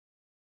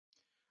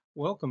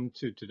Welcome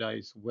to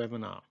today's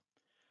webinar.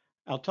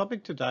 Our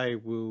topic today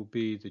will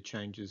be the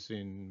changes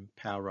in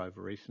Power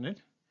over Ethernet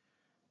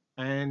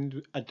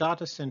and a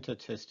data center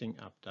testing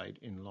update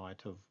in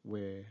light of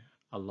where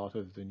a lot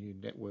of the new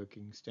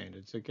networking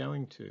standards are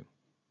going to.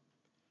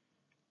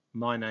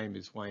 My name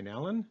is Wayne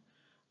Allen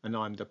and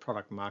I'm the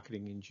Product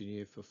Marketing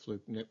Engineer for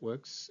Fluke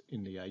Networks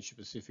in the Asia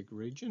Pacific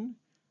region,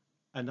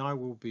 and I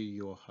will be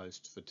your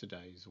host for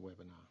today's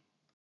webinar.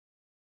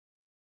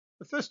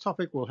 The first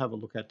topic we'll have a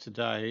look at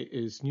today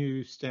is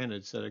new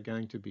standards that are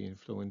going to be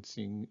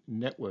influencing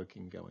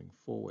networking going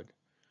forward.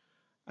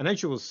 And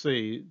as you will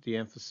see, the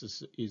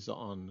emphasis is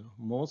on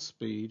more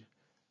speed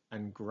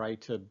and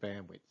greater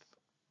bandwidth.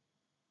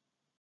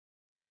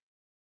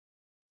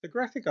 The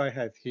graphic I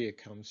have here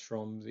comes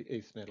from the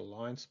Ethernet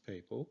Alliance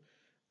people,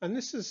 and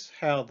this is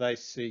how they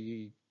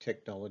see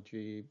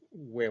technology,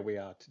 where we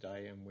are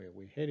today and where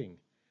we're heading.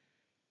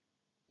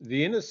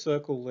 The inner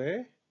circle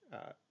there,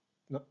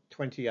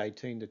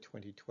 2018 to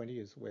 2020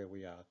 is where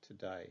we are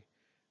today.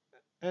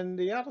 And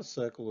the outer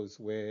circle is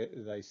where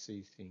they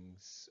see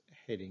things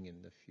heading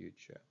in the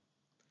future.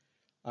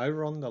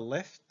 Over on the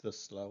left, the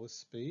slower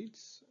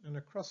speeds, and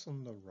across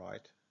on the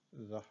right,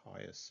 the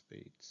higher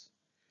speeds.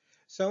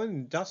 So in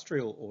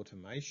industrial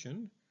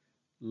automation,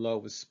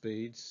 lower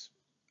speeds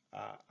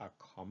are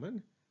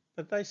common,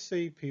 but they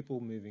see people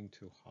moving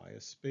to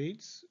higher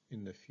speeds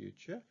in the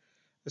future,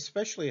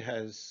 especially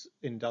as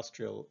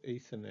industrial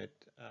Ethernet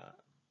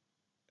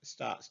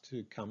starts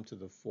to come to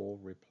the fore,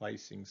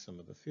 replacing some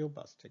of the field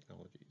bus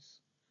technologies.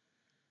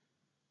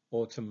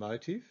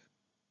 Automotive,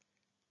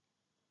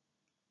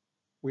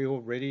 we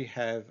already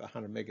have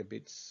 100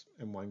 megabits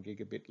and 1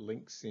 gigabit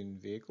links in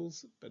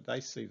vehicles, but they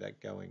see that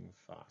going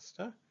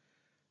faster.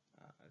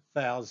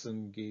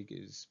 1000 gig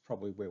is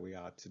probably where we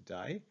are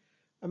today.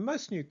 And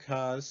most new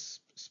cars,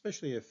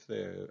 especially if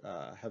they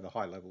have a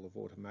high level of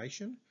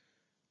automation,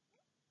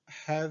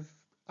 have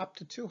up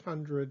to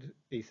 200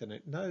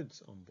 Ethernet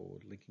nodes on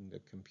board, linking the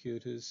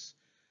computers,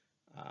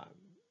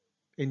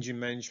 engine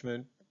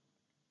management,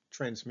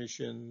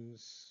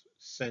 transmissions,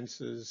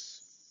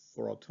 sensors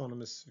for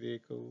autonomous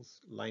vehicles,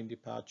 lane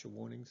departure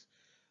warnings.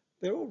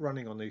 They're all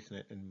running on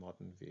Ethernet in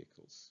modern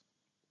vehicles.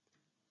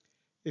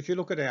 If you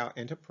look at our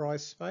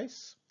enterprise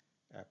space,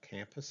 our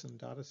campus and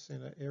data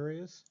center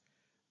areas,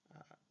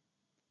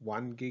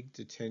 1 gig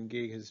to 10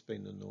 gig has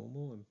been the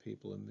normal, and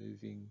people are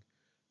moving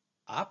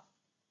up.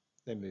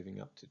 They're moving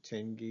up to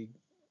 10 gig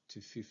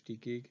to 50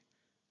 gig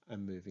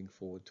and moving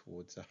forward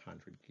towards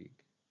 100 gig.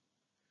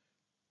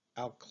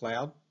 Our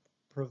cloud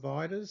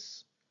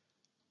providers,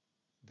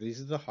 these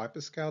are the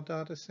hyperscale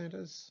data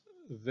centers.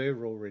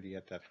 They're already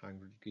at that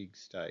 100 gig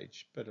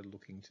stage, but are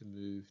looking to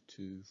move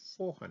to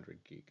 400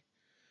 gig.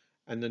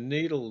 And the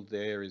needle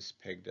there is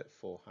pegged at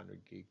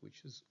 400 gig,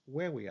 which is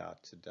where we are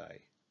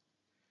today.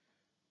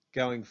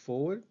 Going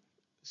forward,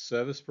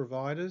 service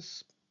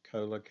providers,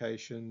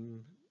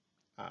 co-location,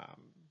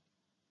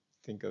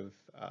 think of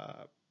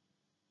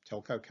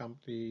telco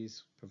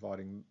companies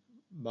providing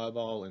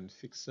mobile and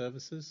fixed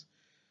services.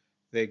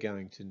 They're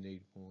going to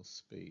need more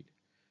speed.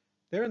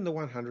 They're in the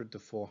 100 to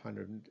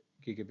 400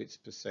 gigabits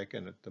per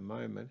second at the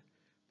moment,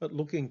 but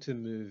looking to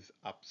move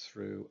up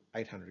through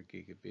 800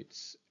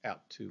 gigabits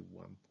out to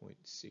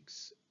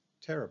 1.6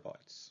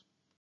 terabytes.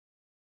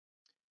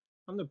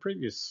 On the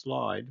previous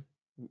slide,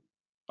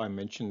 I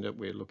mentioned that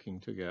we're looking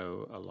to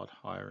go a lot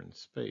higher in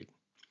speed.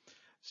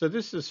 So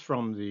this is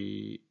from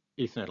the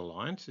Ethernet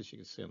Alliance, as you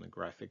can see on the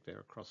graphic there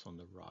across on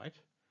the right.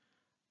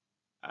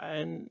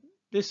 And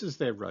this is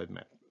their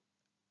roadmap.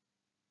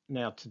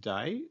 Now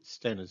today,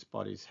 standards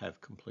bodies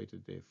have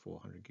completed their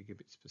 400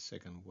 gigabits per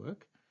second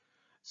work.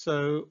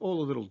 So all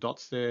the little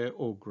dots there,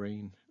 all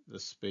green, the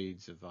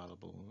speeds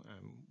available,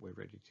 and we're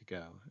ready to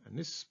go. And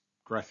this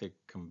graphic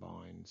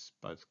combines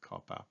both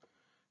copper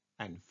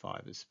and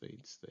fiber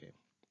speeds there.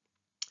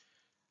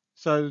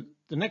 So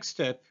the next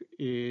step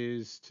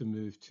is to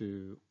move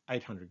to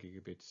 800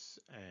 gigabits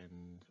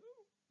and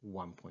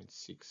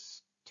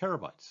 1.6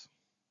 terabytes.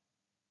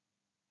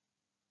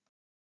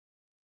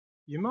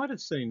 You might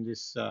have seen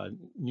this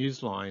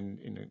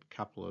newsline in a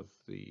couple of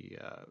the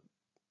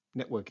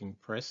networking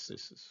press.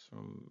 This is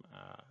from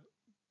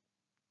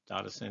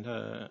data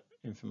center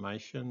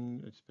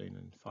information. It's been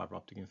in fiber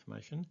optic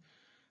information.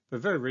 But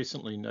very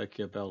recently,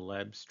 Nokia Bell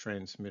Labs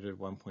transmitted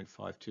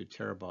 1.52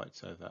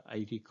 terabytes over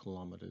 80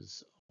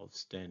 kilometers of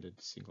standard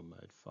single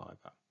mode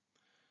fiber.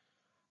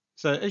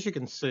 So as you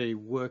can see,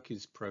 work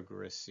is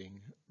progressing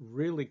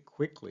really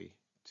quickly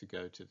to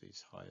go to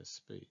these higher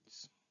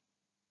speeds.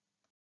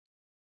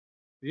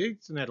 The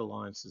Ethernet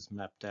Alliance has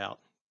mapped out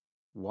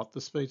what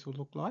the speeds will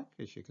look like,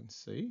 as you can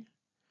see,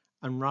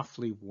 and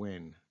roughly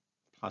when,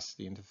 plus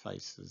the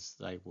interfaces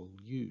they will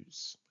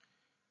use.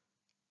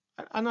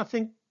 And I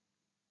think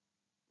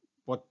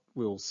what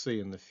we'll see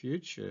in the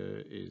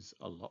future is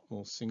a lot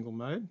more single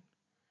mode,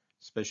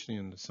 especially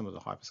in some of the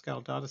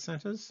hyperscale data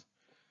centers.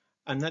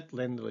 And that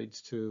then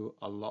leads to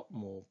a lot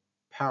more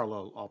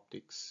parallel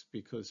optics,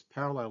 because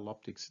parallel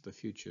optics are the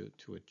future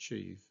to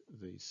achieve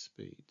these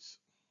speeds.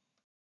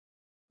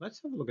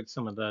 Let's have a look at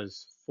some of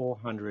those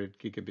 400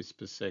 gigabits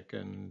per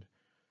second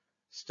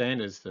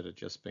standards that have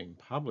just been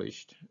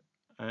published.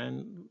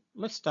 And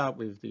let's start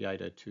with the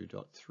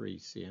 802.3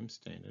 CM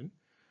standard,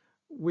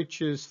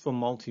 which is for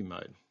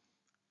multi-mode.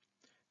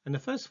 And the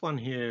first one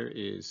here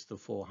is the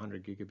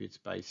 400 gigabits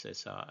base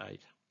SR8.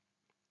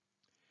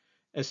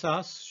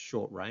 SR's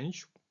short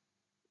range,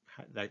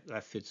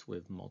 that fits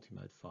with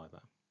multi-mode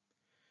fiber.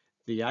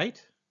 The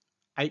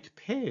 8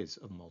 pairs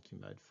of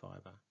multi-mode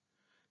fiber.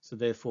 So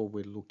therefore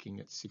we're looking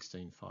at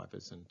 16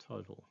 fibers in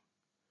total.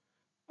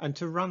 And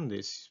to run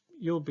this,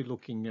 you'll be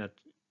looking at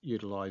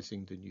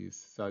utilizing the new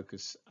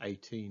Focus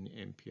 18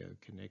 MPO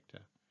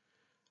connector.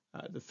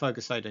 The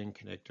Focus 18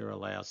 connector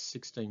allows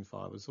 16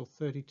 fibers or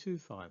 32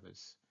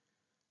 fibers.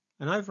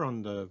 And over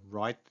on the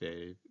right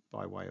there,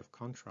 by way of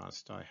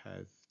contrast, I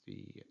have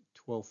the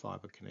 12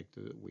 fiber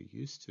connector that we're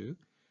used to,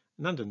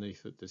 and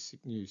underneath it, the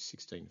new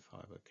 16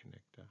 fiber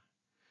connector.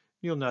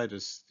 You'll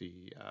notice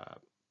the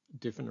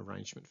different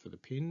arrangement for the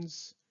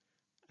pins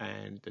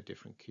and the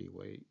different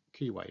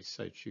keyways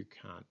so that you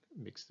can't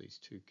mix these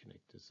two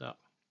connectors up.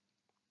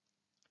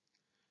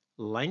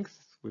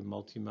 Length with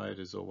multi-mode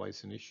is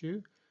always an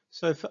issue.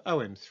 So for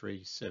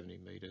OM3, 70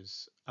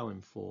 meters,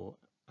 OM4,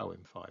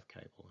 OM5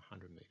 cable,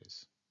 100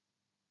 meters.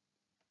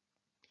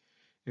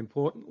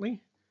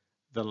 Importantly,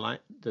 the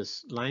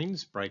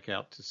lanes break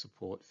out to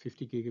support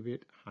 50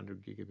 gigabit,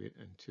 100 gigabit,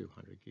 and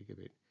 200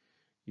 gigabit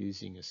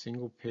using a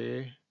single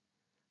pair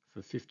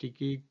for 50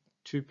 gig,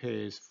 2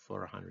 pairs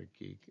for 100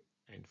 gig,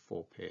 and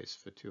 4 pairs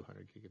for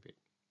 200 gigabit.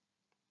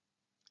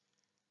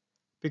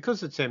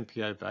 Because it's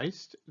MPO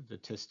based, the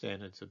test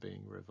standards are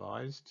being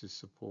revised to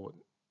support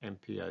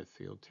MPO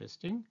field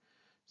testing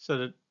so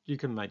that you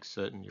can make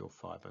certain your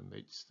fiber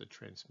meets the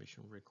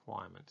transmission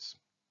requirements.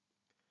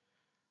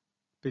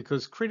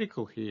 Because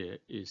critical here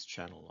is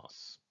channel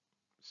loss.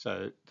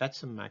 So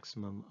that's a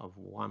maximum of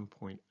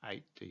 1.8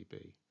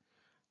 dB.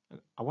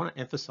 And I want to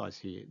emphasize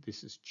here,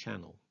 this is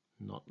channel,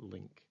 not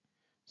link.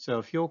 So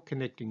if you're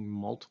connecting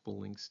multiple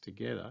links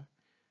together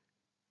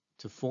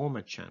to form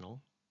a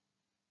channel,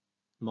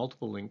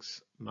 multiple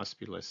links must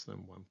be less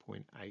than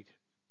 1.8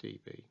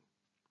 dB.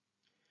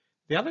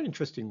 The other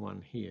interesting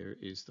one here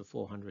is the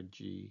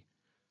 400G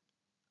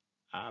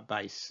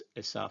base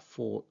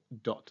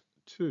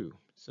SR4.2.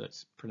 So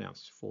it's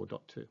pronounced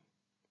 4.2.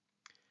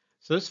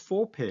 So there's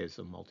 4 pairs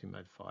of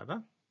multi-mode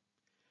fiber.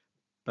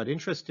 But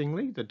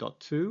interestingly, the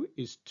 .2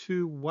 is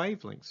 2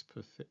 wavelengths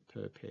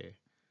per pair.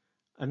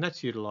 And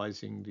that's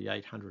utilizing the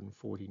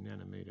 840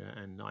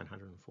 nanometer and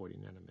 940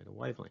 nanometer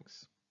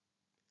wavelengths.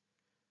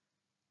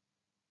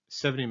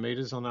 70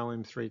 meters on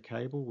OM3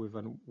 cable with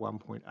a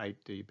 1.8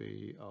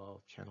 dB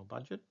of channel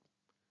budget.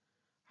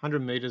 100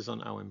 meters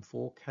on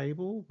OM4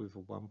 cable with a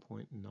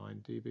 1.9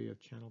 dB of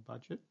channel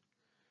budget.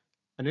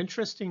 And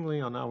interestingly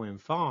on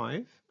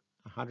OM5,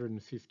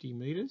 150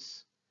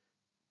 meters,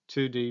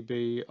 2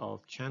 dB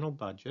of channel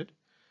budget.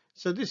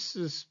 So this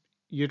is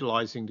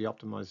utilizing the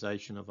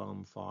optimization of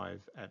OM5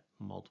 at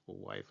multiple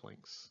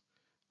wavelengths.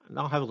 And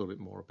I'll have a little bit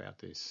more about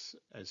this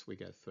as we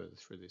go further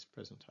through this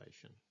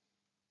presentation.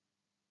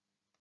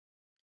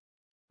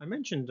 I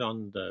mentioned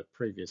on the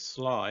previous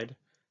slide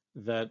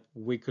that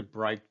we could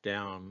break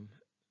down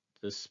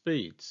the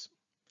speeds.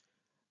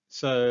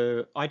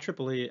 So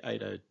IEEE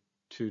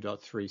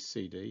 802.3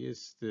 CD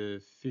is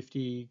the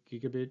 50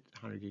 gigabit,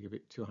 100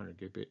 gigabit, 200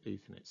 gigabit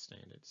Ethernet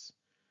standards.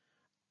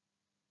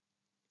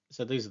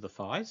 So these are the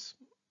PHYs,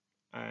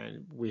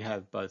 and we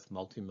have both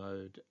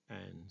multi-mode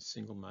and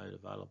single mode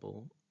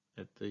available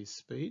at these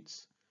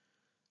speeds.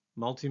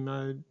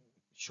 Multi-mode,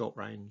 short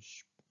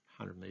range,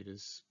 100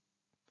 meters.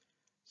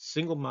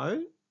 Single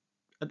mode,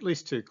 at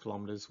least 2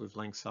 kilometers with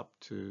lengths up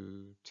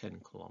to 10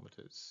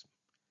 kilometers.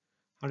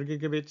 100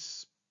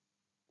 gigabits,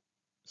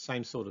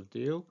 same sort of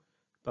deal,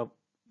 but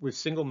with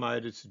single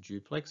mode, it's a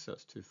duplex, so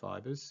it's 2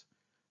 fibers,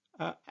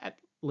 at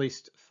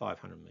least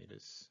 500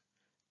 meters.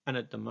 And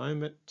at the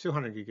moment,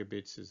 200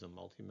 gigabits is a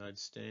multi-mode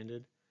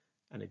standard,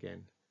 and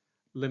again,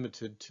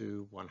 limited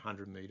to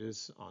 100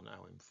 meters on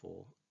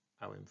OM4,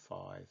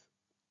 OM5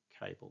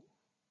 cable.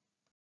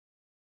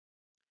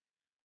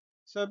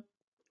 So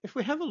if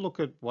we have a look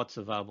at what's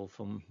available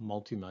from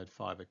multi-mode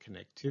fiber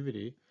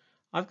connectivity,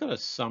 I've got a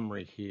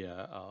summary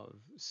here of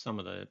some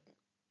of the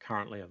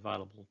currently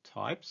available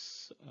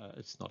types.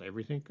 It's not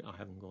everything. I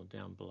haven't gone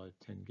down below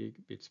 10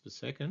 gigabits per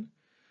second.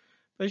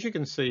 But as you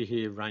can see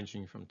here,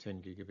 ranging from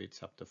 10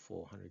 gigabits up to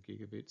 400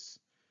 gigabits.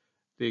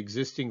 The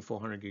existing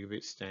 400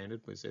 gigabit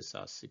standard was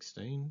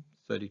SR16,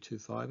 32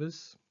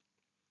 fibers.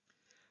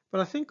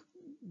 But I think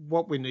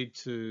what we need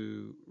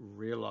to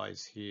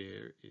realize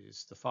here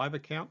is the fiber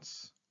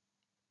counts.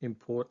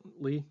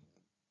 Importantly,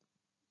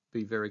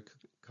 be very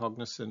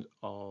cognizant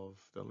of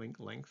the link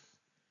length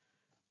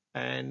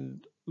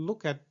and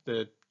look at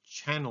the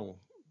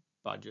channel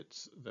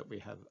budgets that we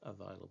have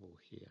available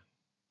here.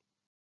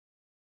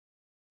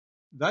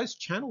 Those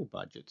channel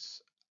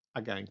budgets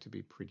are going to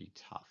be pretty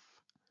tough.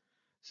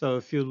 So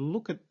if you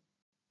look at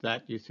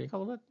that, you think,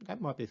 oh, that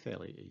might be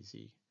fairly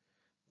easy,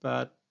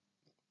 but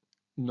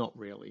not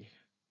really.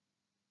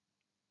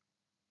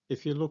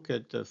 if you look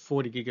at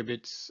 40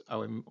 gigabits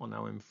on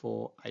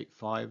OM4, 8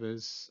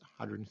 fibers,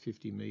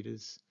 150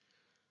 meters,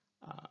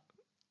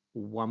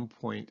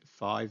 1.5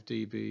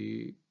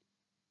 dB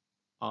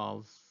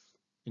of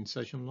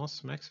insertion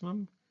loss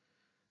maximum,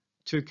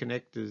 2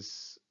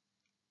 connectors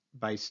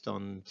based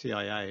on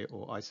TIA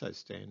or ISO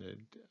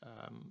standard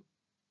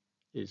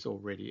is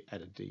already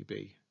at a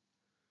dB.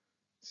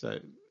 So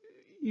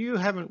you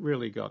haven't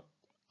really got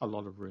a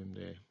lot of room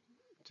there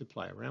to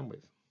play around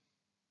with.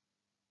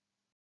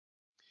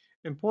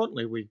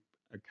 Importantly, we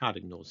can't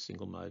ignore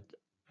single mode.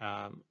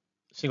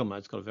 Single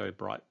mode's got a very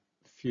bright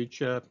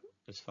future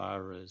as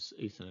far as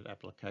Ethernet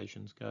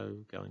applications go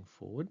going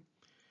forward.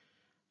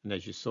 And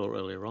as you saw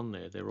earlier on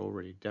there, they're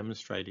already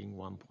demonstrating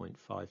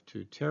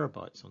 1.52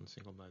 terabytes on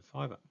single mode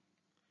fiber.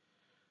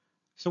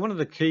 So one of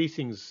the key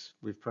things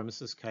with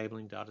premises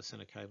cabling, data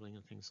center cabling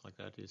and things like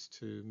that is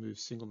to move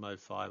single mode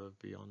fiber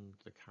beyond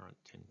the current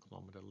 10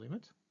 kilometer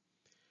limit.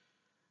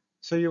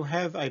 So you'll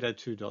have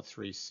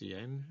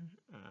 802.3cn,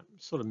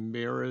 sort of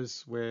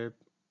mirrors where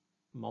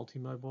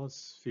multi-mode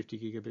was, 50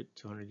 gigabit,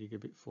 200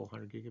 gigabit,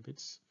 400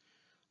 gigabits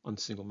on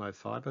single mode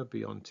fiber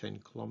beyond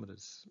 10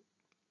 kilometers.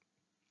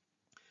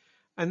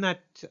 And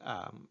that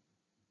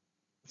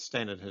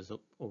standard has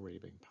already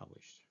been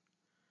published.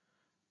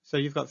 So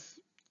you've got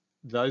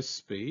those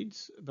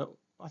speeds, but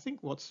I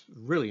think what's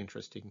really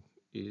interesting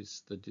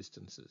is the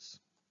distances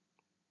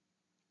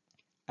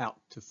out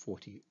to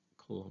 40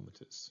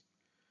 kilometers.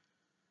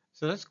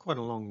 So that's quite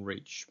a long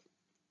reach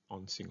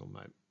on single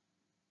mode.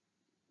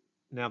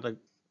 Now the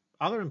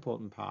other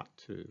important part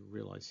to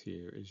realize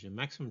here is your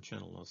maximum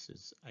channel loss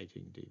is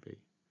 18 dB.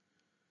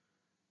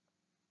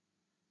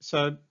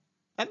 So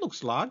that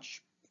looks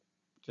large,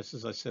 just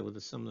as I said with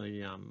some of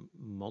the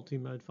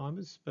multi-mode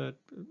fibers, but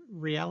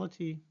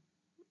reality,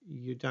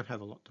 you don't have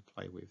a lot to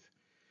play with.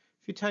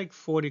 If you take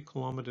 40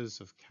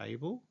 kilometers of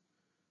cable,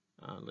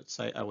 let's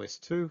say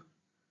OS2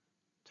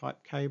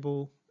 type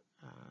cable,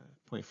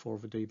 0.4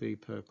 of a dB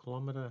per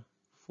kilometer,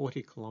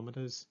 40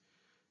 kilometers,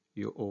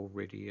 you're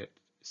already at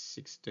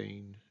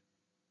 16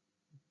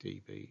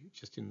 dB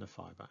just in the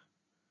fiber.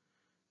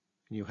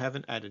 And you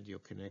haven't added your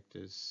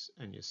connectors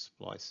and your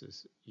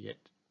splicers yet.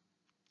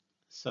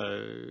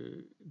 So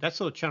that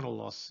sort of channel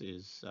loss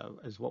is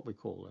what we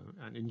call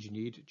an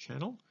engineered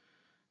channel,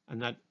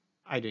 and that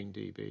 18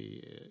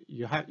 dB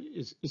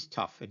is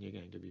tough, and you're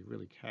going to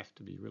have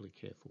to be really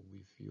careful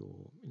with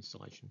your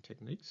installation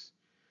techniques.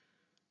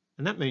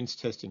 And that means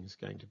testing is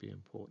going to be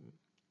important.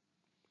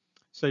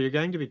 So you're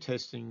going to be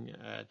testing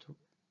at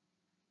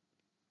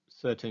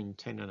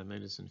 1310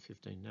 nanometers and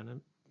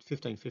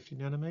 1550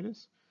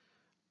 nanometers.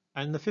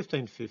 And the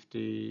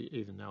 1550,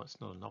 even though it's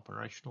not an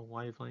operational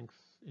wavelength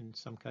in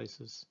some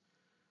cases,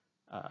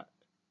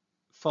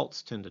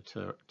 faults tend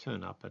to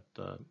turn up at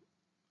the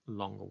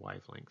longer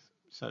wavelength.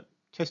 So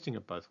testing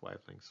at both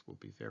wavelengths will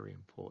be very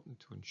important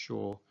to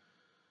ensure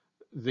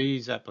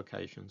these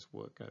applications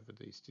work over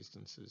these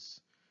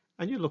distances.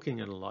 And you're looking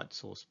at a light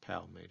source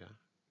power meter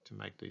to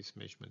make these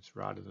measurements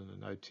rather than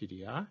an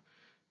OTDR,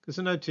 because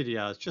an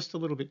OTDR is just a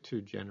little bit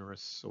too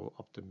generous or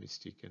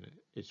optimistic in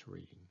its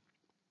reading.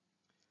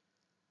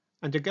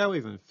 And to go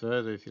even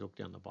further, if you look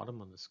down the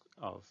bottom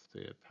of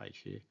the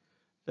page here,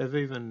 they've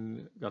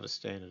even got a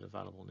standard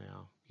available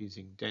now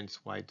using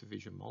dense wave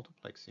division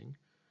multiplexing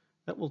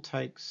that will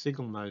take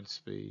single mode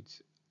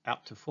speeds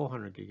out to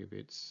 400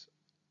 gigabits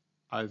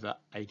over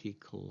 80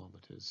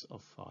 kilometers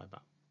of fiber.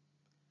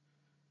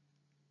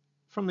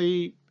 From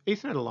the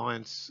Ethernet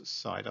Alliance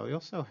side, I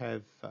also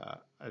have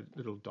a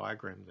little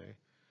diagram there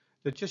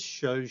that just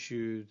shows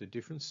you the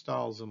different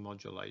styles of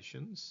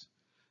modulations,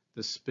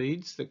 the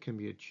speeds that can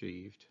be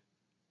achieved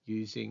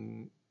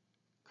using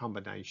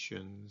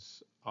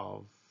combinations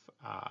of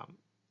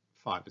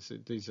fibers.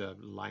 These are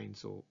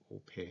lanes or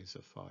pairs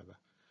of fiber.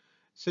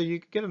 So you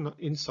get an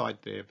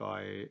insight there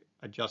by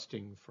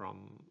adjusting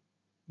from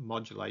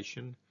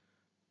modulation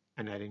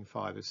and adding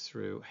fibers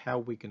through how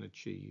we can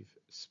achieve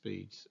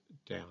speeds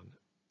down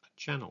a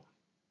channel.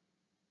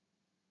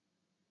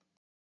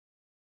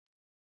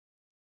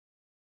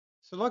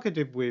 So like I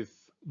did with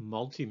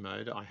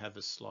multi-mode, I have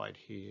a slide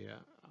here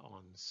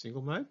on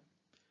single mode.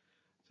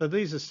 So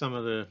these are some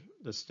of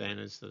the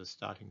standards that are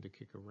starting to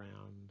kick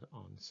around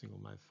on single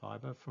mode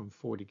fiber from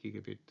 40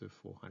 gigabit to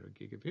 400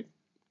 gigabit.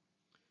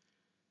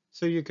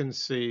 So you can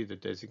see the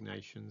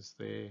designations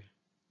there,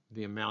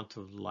 the amount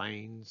of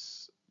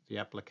lanes the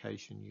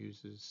application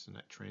uses, and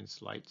that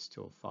translates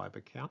to a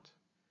fiber count,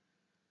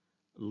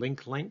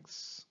 link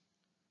lengths,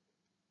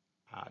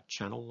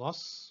 channel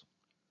loss,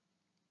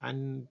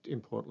 and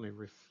importantly,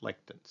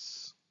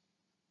 reflectance.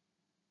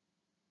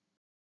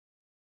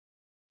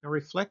 Now,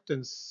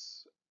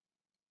 reflectance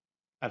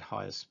at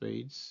higher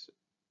speeds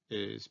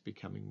is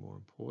becoming more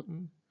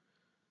important,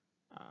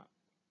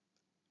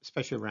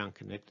 especially around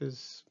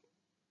connectors.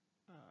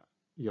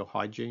 Your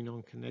hygiene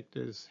on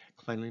connectors,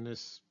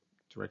 cleanliness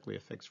directly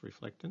affects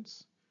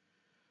reflectance.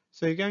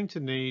 So you're going to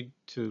need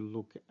to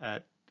look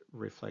at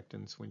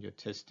reflectance when you're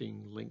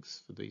testing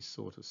links for these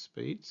sort of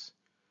speeds.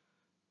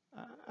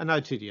 An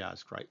OTDR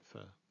is great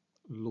for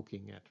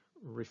looking at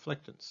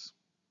reflectance.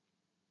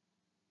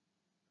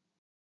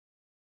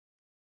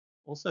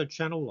 Also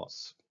channel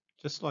loss,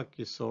 just like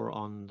you saw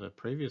on the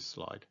previous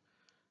slide.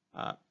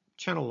 Uh,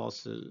 channel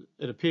loss,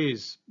 it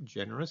appears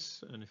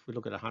generous, and if we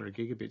look at 100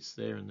 gigabits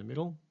there in the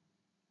middle,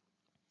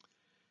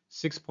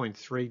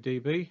 6.3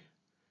 dB,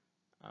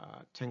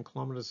 10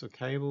 kilometers of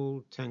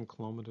cable, 10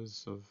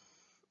 kilometers of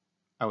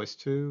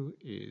OS2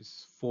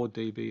 is 4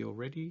 dB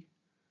already.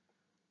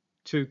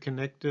 2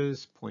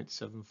 connectors,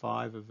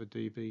 0.75 of a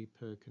dB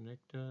per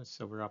connector,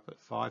 so we're up at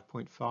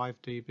 5.5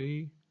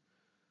 dB.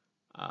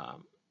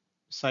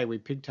 Say we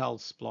pigtail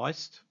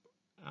spliced,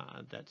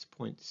 that's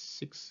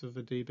 0.6 of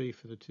a dB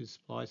for the two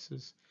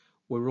splices.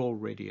 We're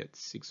already at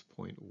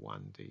 6.1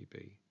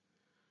 dB.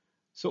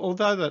 So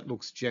although that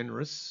looks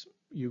generous,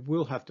 you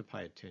will have to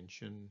pay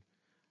attention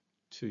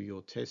to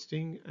your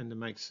testing and to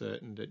make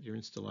certain that your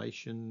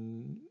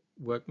installation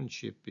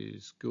workmanship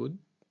is good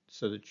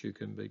so that you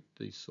can meet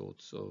these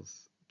sorts of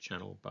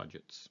channel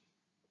budgets.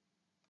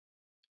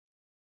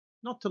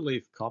 Not to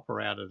leave copper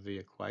out of the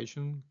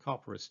equation,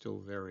 copper is still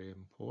very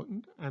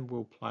important and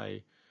will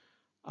play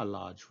a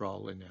large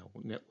role in our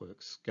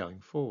networks going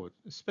forward,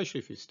 especially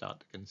if you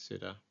start to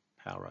consider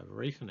power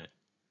over Ethernet.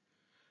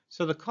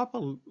 So the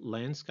copper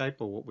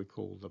landscape, or what we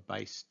call the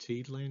base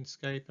T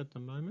landscape at the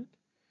moment,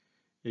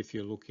 if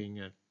you're looking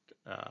at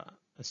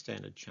a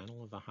standard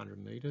channel of 100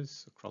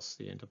 meters across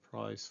the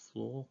enterprise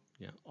floor,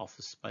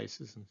 office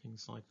spaces and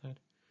things like that,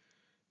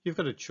 you've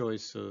got a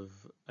choice of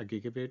a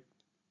gigabit,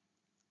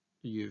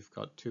 you've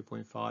got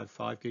 2.5,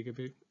 5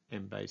 gigabit,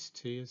 M-base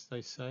T as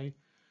they say,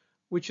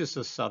 which is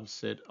a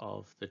subset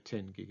of the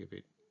 10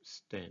 gigabit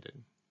standard.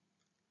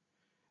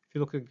 If you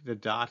look at the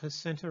data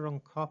center on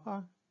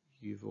copper,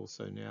 you've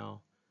also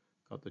now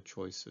got the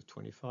choice of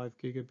 25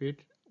 gigabit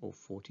or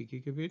 40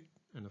 gigabit,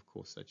 and of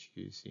course that's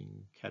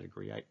using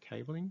category 8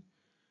 cabling,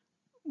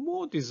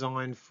 more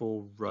designed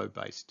for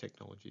row-based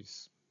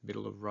technologies,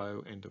 middle of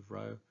row, end of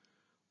row,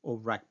 or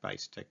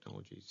rack-based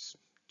technologies,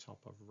 top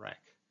of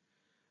rack.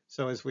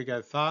 So as we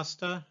go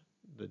faster,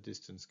 the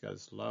distance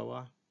goes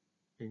lower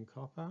in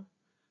copper,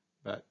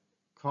 but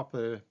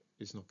copper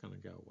is not going to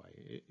go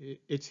away.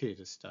 It's here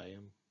to stay,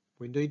 and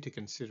we need to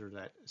consider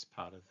that as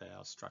part of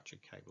our structured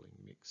cabling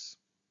mix.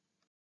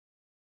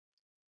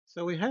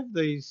 So we have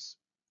these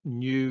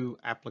new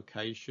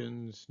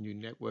applications, new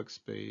network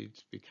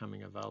speeds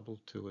becoming available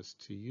to us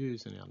to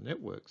use in our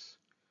networks.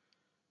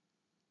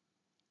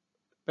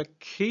 But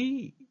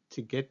key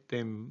to get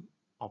them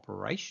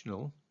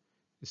operational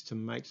is to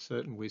make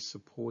certain we're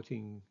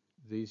supporting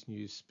these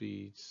new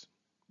speeds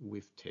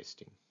with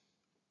testing.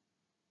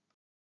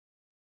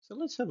 So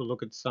let's have a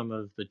look at some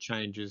of the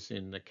changes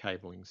in the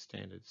cabling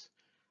standards.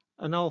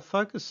 And I'll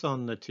focus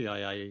on the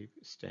TIA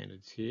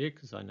standards here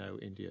because I know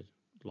India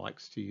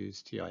likes to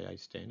use TIA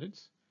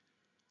standards.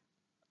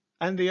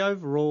 And the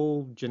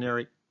overall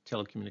generic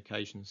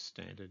telecommunications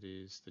standard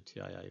is the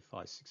TIA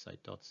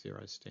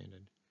 568.0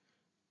 standard.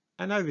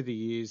 And over the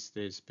years,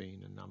 there's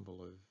been a number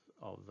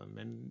of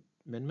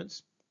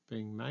amendments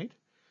being made.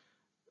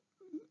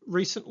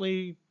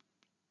 Recently,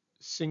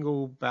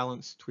 single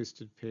balanced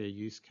twisted pair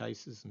use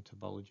cases and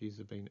topologies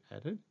have been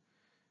added.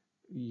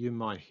 You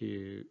might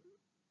hear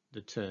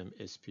the term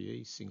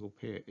SPE, single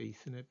pair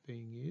Ethernet,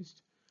 being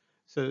used.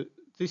 So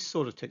this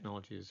sort of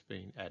technology has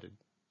been added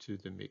to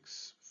the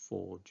mix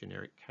for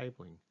generic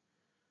cabling.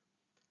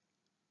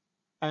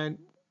 And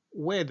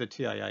where the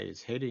TIA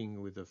is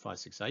heading with the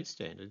 568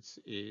 standards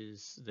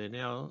is they're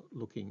now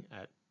looking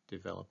at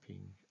developing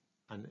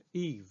an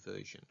E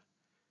version.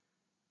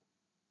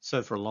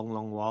 So for a long,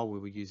 long while, we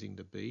were using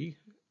the B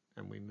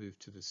and we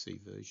moved to the C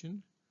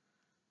version.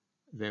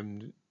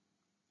 Then,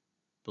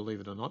 believe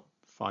it or not,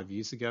 5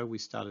 years ago, we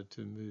started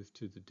to move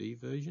to the D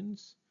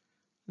versions.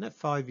 And that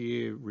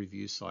 5-year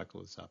review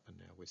cycle is up and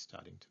now we're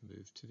starting to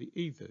move to the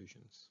E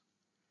versions.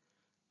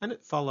 And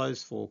it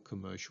follows for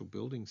commercial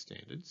building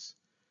standards.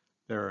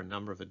 There are a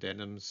number of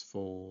addendums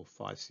for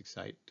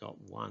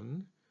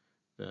 568.1.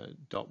 The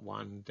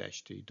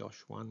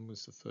 .1-D-1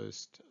 was the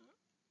first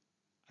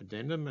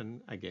addendum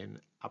and again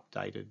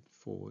updated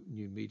for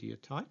new media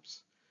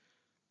types.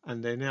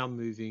 And they're now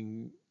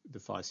moving the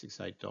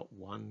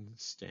 568.1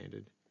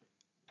 standard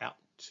out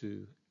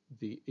to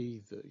the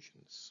E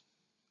versions.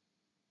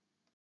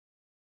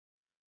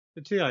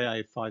 The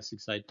TIA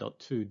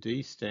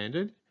 568.2D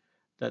standard,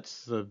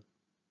 that's the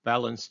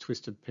balanced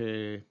twisted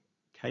pair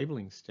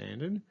cabling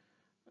standard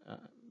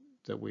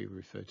that we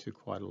refer to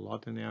quite a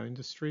lot in our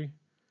industry.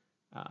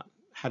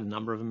 Had a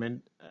number of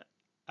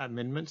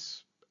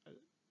amendments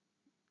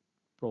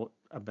brought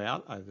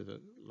about over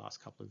the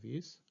last couple of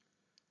years.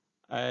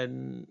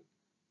 And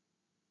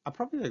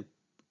probably the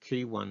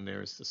key one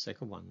there is the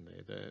second one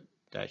there, the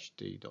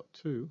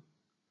 -D.2.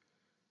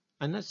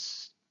 And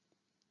that's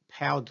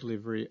power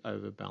delivery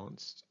over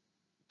balanced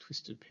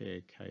twisted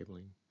pair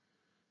cabling.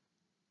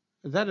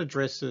 That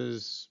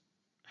addresses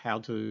how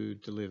to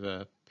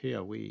deliver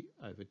PoE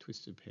over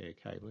twisted pair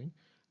cabling,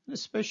 and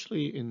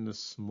especially in the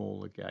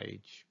smaller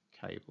gauge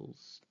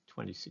cables,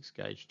 26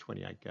 gauge,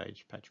 28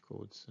 gauge patch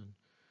cords,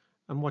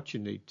 and what you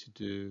need to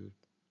do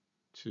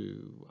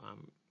to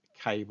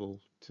cable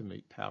to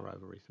meet power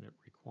over Ethernet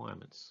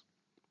requirements.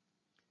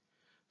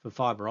 For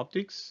fibre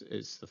optics,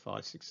 it's the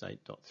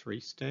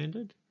 568.3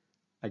 standard.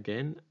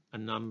 Again, a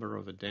number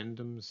of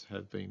addendums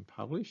have been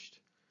published,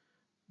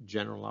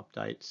 general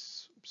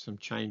updates, some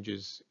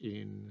changes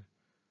in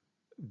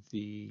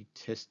the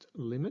test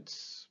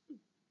limits.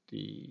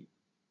 The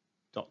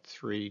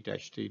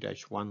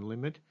 .3-D-1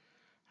 limit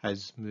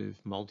has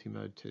moved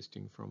multimode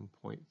testing from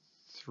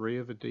 0.3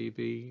 of a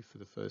dB for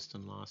the first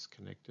and last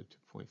connector to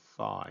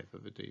 0.5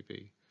 of a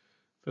dB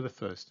for the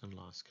first and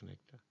last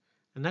connector.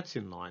 And that's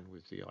in line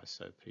with the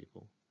ISO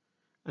people.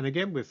 And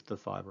again, with the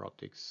fibre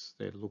optics,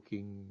 they're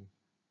looking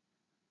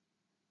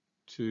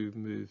to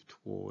move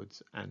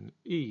towards an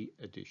E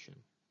edition.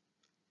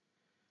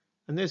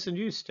 And there's a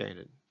new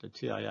standard, the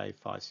TIA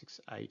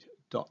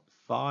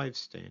 568.5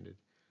 standard,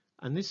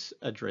 and this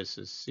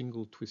addresses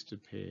single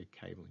twisted pair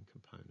cabling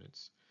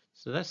components.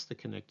 So that's the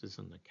connectors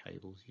and the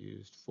cables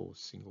used for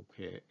single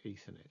pair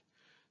Ethernet.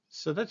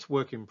 So that's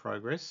work in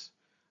progress,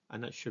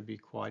 and that should be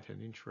quite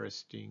an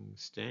interesting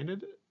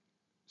standard,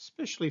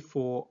 especially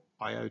for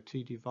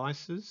IoT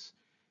devices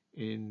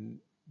in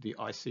the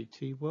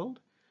ICT world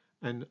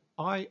and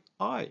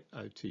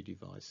IIoT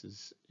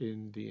devices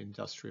in the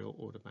industrial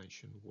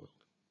automation world.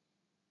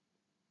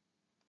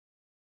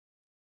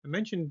 I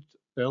mentioned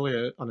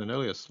earlier on an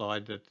earlier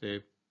slide that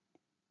there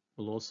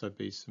will also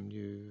be some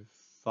new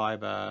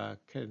fiber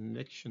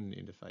connection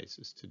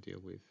interfaces to deal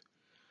with.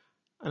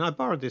 And I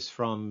borrowed this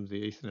from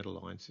the Ethernet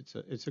Alliance.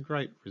 It's a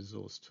great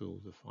resource tool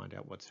to find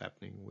out what's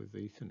happening with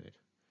Ethernet.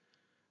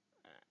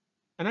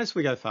 And as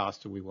we go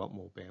faster, we want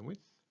more bandwidth.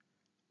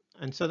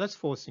 And so that's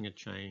forcing a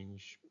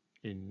change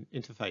in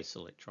interface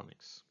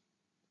electronics.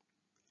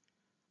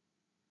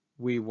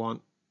 We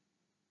want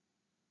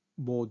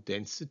more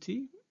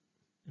density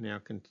in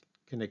our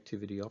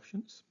connectivity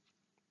options.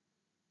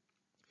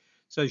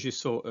 So as you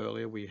saw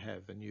earlier, we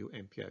have a new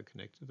MPO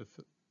connector, the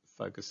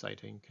Focus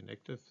 18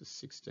 connector for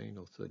 16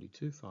 or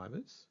 32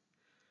 fibers.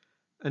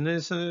 And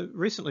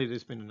recently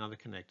there's been another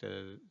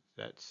connector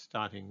that's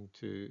starting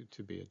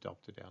to be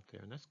adopted out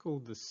there, and that's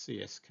called the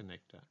CS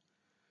connector.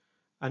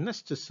 And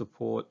that's to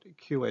support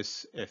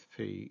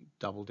QSFP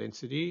double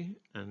density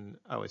and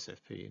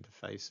OSFP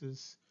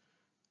interfaces.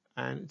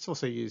 And it's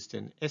also used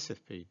in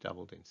SFP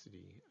double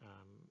density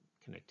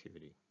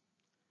connectivity.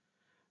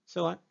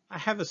 So I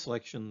have a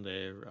selection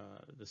there,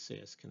 the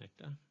CS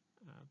connector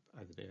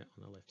over there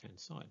on the left-hand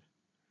side.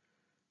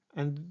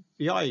 And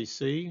the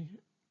IEC,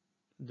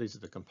 these are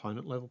the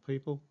component level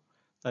people,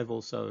 they've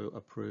also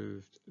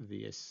approved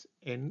the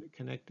SN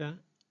connector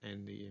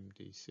and the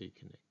MDC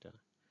connector.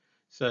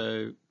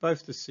 So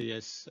both the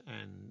CS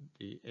and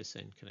the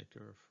SN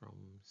connector are from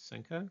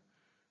Senko,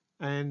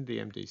 and the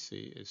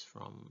MDC is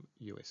from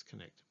US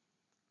Connect.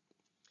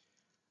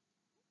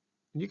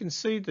 And you can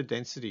see the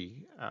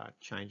density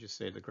changes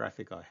there, the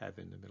graphic I have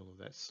in the middle of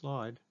that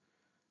slide.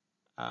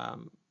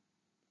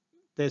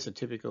 There's a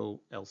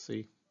typical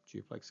LC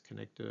duplex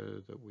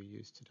connector that we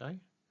use today.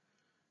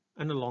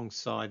 And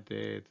alongside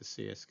there, the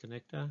CS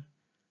connector,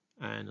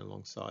 and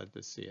alongside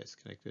the CS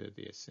connector,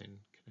 the SN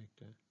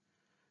connector.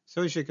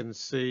 So as you can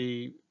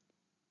see,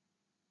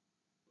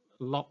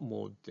 a lot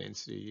more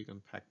density. You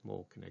can pack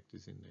more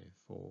connectors in there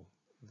for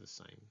the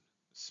same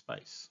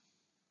space.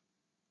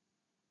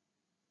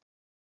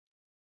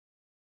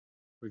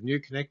 With new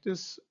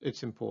connectors,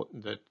 it's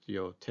important that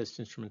your test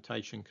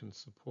instrumentation can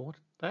support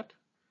that.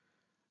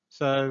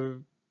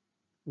 So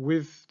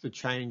with the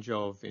change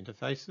of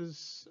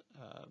interfaces,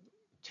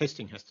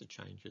 testing has to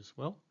change as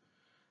well.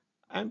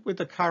 And with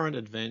the current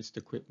advanced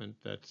equipment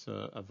that's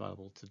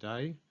available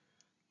today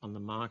on the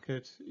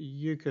market,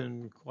 you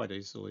can quite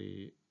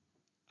easily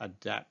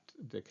adapt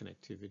the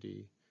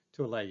connectivity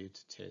to allow you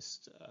to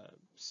test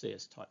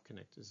CS type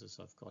connectors, as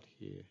I've got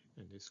here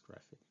in this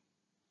graphic.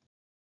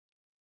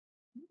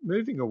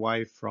 Moving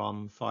away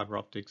from fiber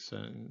optics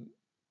and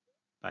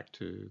back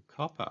to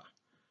copper,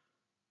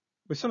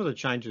 with some of the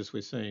changes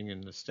we're seeing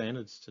in the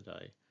standards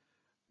today,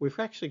 we've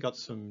actually got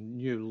some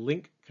new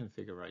link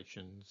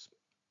configurations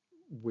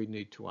we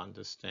need to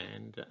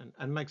understand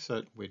and make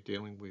certain we're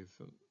dealing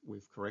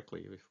with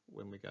correctly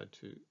when we go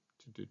to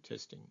do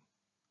testing.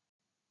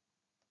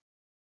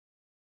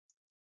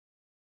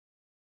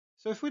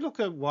 So if we look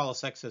at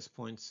wireless access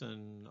points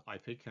and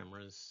IP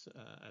cameras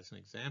as an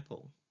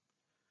example,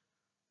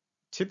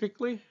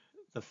 typically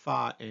the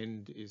far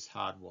end is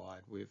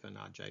hardwired with an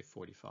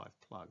RJ45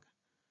 plug.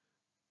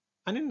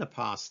 And in the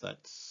past,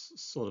 that's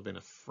sort of been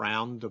a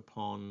frowned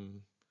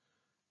upon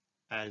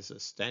as a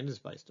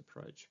standards-based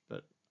approach,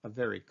 but a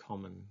very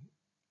common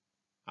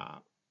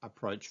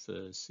approach for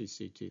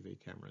CCTV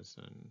cameras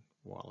and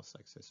wireless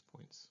access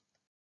points.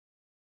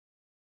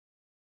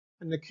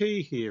 And the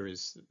key here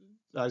is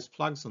those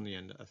plugs on the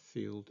end are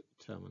field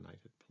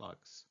terminated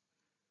plugs.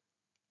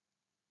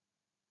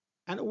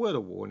 And a word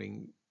of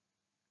warning,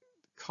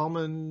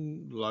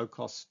 common, low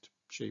cost,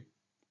 cheap,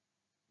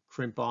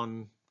 crimp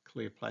on,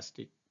 clear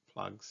plastic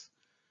plugs,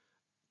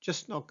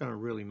 just not going to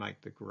really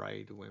make the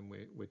grade when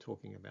we're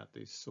talking about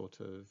these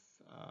sort of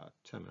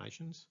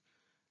terminations.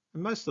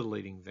 And most of the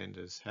leading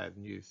vendors have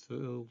new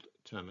field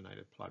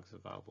terminated plugs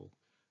available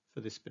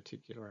for this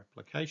particular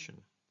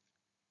application.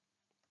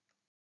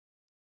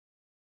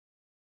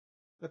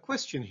 The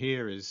question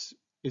here is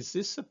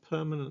this a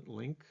permanent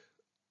link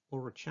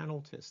or a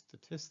channel test to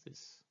test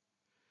this?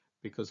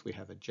 Because we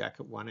have a jack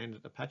at one end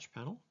at the patch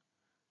panel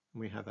and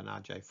we have an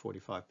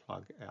RJ45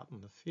 plug out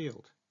in the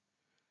field.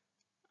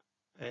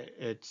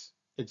 It's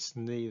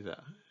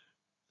neither.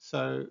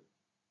 So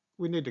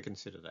we need to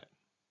consider that.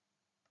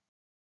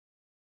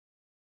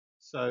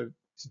 So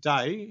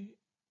today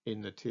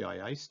in the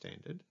TIA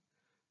standard,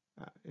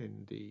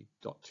 in the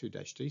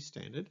 .2-D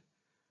standard,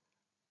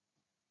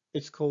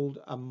 it's called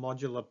a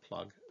modular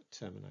plug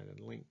terminated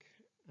link,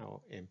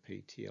 or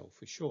MPTL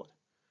for short,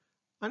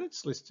 and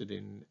it's listed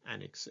in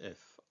Annex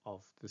F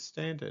of the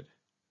standard.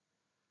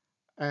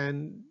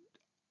 And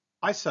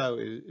ISO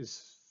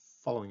is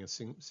following a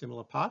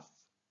similar path.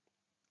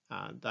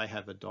 They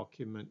have a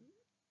document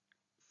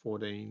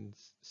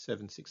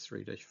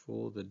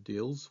 14763-4 that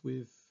deals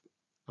with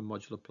a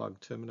modular plug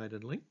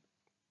terminated link.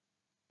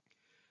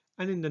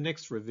 And in the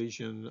next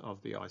revision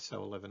of the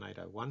ISO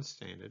 11801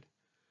 standard,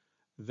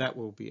 that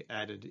will be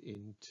added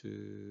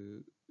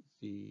into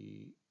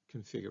the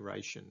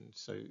configuration.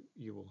 So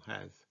you will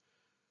have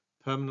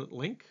permanent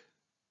link,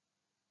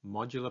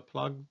 modular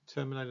plug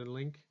terminated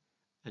link,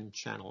 and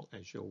channel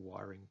as your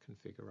wiring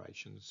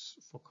configurations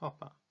for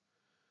copper.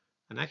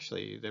 And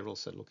actually, they're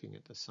also looking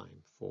at the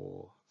same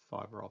for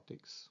fiber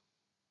optics.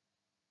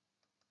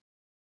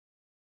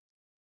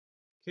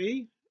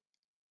 Key,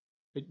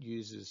 it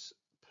uses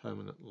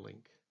permanent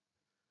link.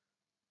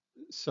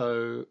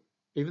 So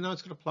even though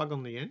it's got a plug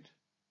on the end,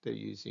 they're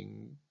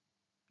using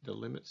the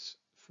limits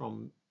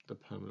from the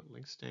permanent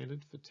link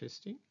standard for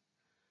testing.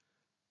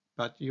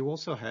 But you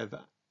also have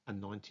a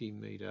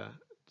 90-meter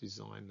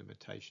design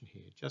limitation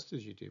here, just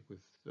as you did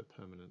with the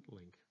permanent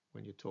link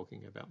when you're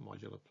talking about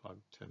modular plug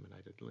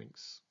terminated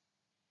links.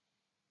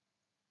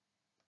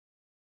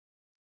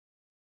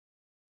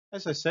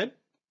 As I said,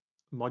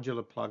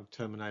 modular plug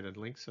terminated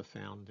links are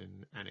found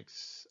in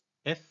Annex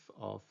F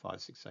of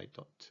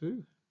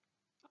 568.2,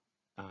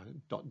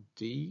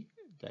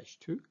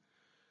 .D-2,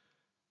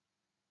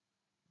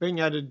 being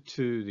added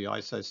to the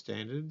ISO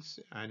standards,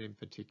 and in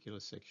particular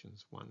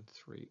sections 1,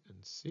 3, and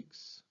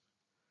 6.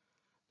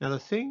 Now the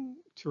thing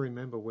to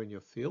remember when you're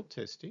field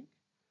testing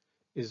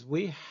is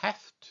we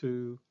have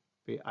to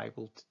be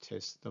able to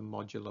test the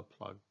modular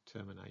plug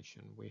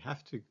termination. We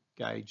have to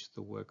gauge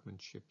the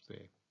workmanship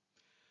there.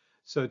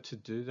 So to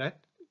do that,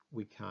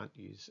 we can't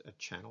use a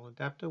channel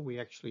adapter. We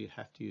actually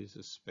have to use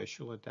a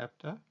special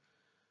adapter.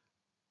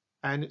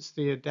 And it's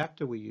the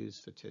adapter we use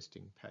for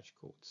testing patch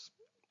cords.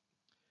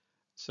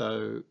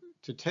 So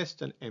to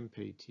test an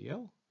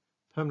MPTL,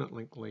 permanent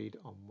link lead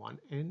on one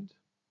end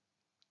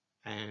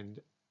and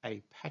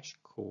a patch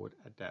cord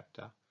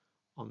adapter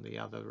on the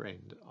other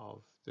end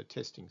of the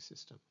testing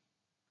system.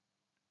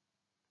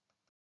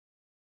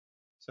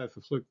 So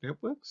for Fluke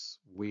networks,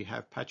 we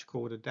have patch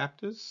cord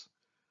adapters.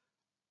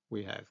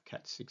 We have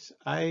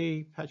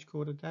Cat6a patch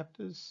cord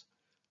adapters,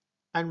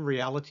 and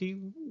reality,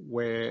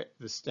 where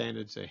the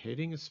standards are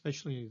heading,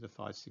 especially the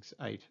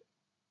 568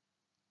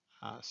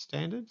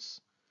 standards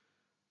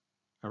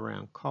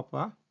around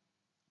copper,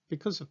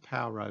 because of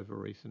power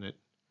over Ethernet,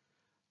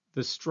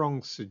 the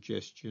strong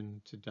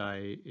suggestion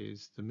today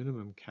is the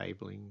minimum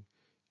cabling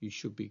you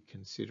should be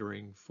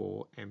considering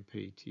for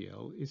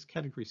MPTL is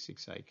category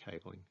 6A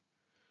cabling.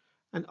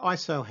 And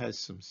ISO has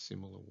some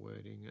similar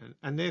wording,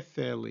 and they're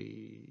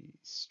fairly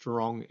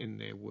strong in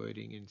their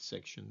wording in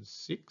section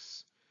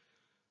 6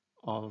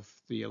 of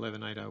the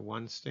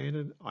 11801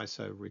 standard.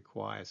 ISO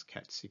requires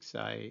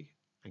Cat6a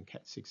and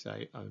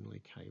Cat6a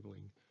only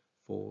cabling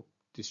for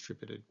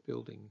distributed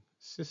building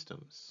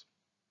systems.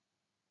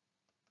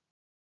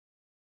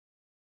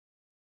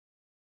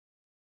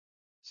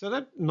 So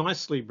that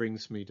nicely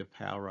brings me to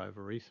power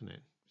over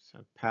Ethernet,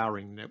 so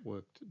powering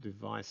networked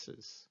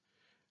devices.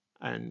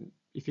 And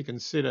if you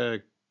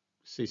consider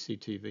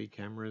CCTV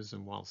cameras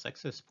and wireless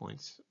access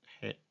points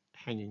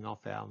hanging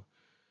off our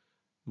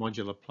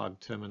modular plug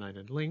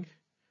terminated link,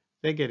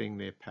 they're getting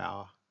their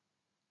power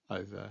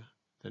over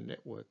the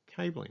network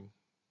cabling.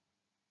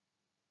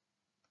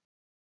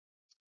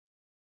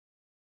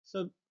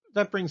 So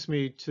that brings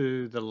me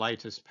to the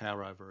latest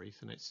power over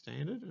Ethernet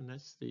standard, and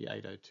that's the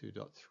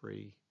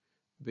 802.3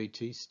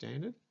 BT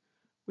standard,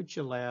 which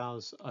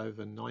allows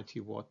over 90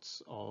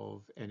 watts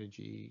of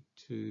energy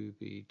to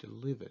be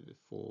delivered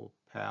for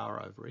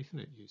power over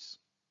Ethernet use.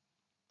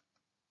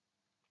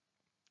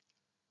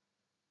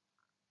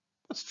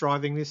 What's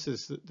driving this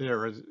is that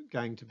there is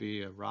going to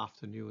be a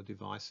raft of newer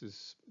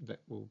devices that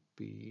will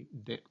be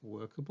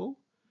networkable,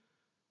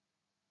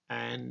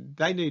 and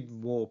they need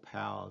more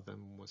power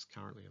than was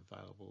currently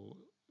available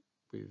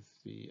with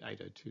the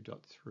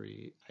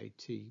 802.3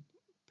 AT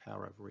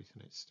power over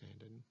Ethernet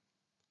standard.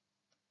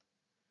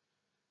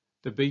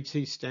 The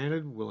BT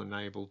standard will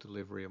enable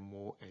delivery of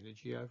more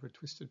energy over a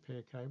twisted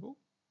pair cable.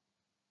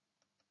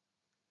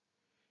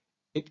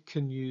 It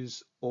can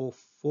use all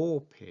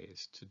 4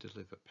 pairs to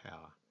deliver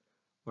power,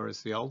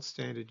 Whereas the old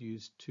standard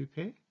used 2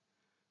 pair,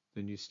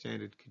 the new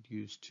standard could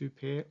use 2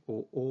 pair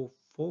or all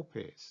 4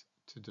 pairs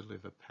to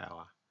deliver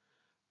power.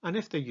 And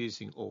if they're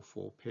using all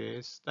 4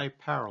 pairs, they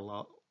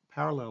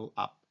parallel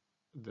up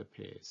the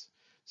pairs.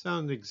 So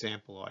in the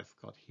example I've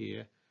got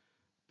here,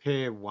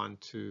 pair 1,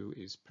 2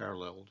 is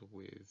paralleled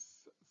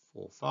with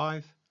 4,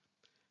 5.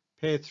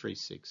 Pair 3,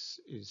 6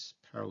 is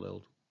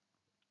paralleled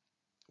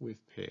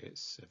with pair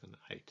 7,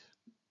 8.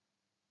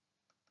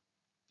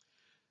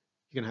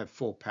 You can have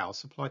 4 power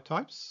supply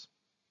types.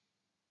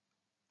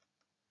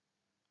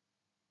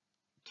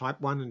 Type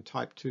 1 and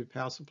Type 2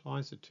 power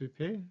supplies are 2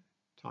 pair.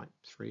 Type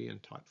 3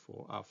 and Type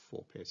 4 are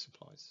 4 pair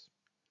supplies.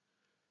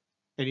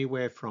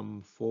 Anywhere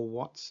from 4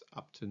 watts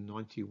up to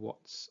 90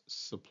 watts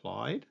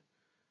supplied.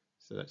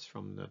 So that's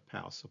from the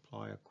power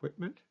supply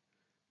equipment.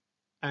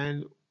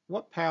 And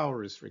what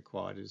power is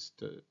required is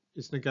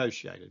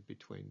negotiated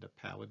between the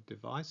powered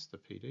device, the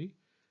PD,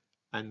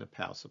 and the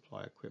power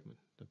supply equipment,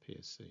 the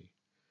PSC.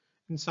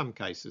 In some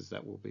cases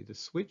that will be the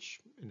switch,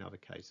 in other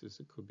cases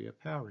it could be a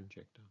power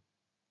injector.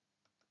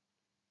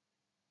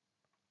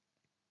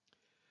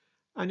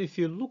 And if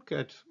you look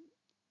at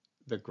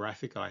the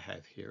graphic I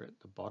have here at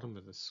the bottom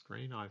of the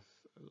screen, I've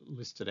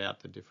listed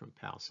out the different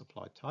power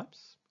supply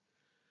types.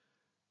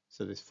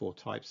 So there's 4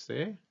 types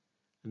there,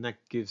 and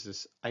that gives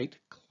us 8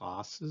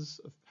 classes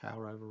of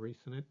power over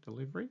Ethernet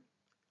delivery.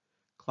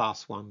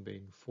 Class 1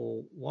 being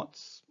 4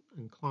 watts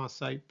and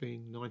Class 8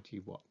 being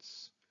 90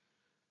 watts.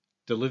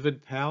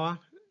 Delivered power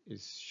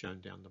is shown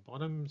down the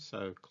bottom,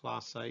 so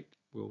Class 8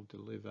 will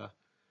deliver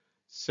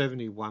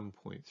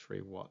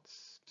 71.3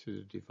 watts to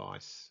the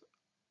device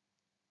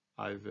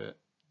over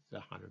the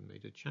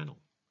 100-meter channel.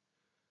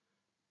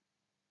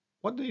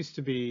 What needs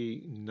to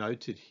be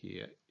noted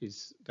here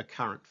is the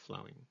current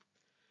flowing.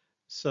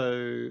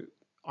 So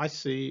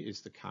IC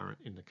is the current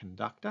in the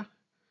conductor,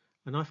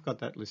 and I've got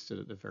that listed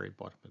at the very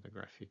bottom of the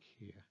graphic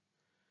here.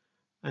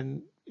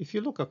 And if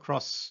you look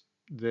across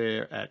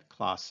there at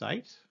Class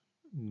 8,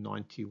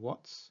 90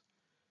 watts,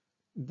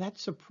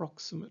 that's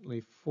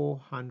approximately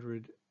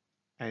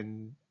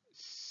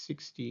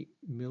 460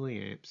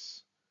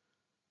 milliamps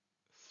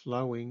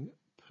flowing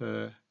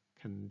per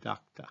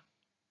conductor.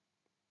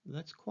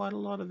 That's quite a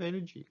lot of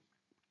energy.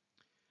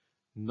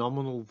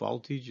 Nominal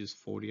voltage is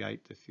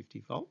 48 to 50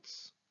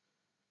 volts.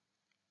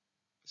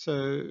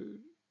 So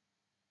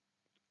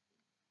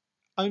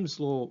Ohm's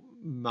law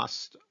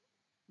must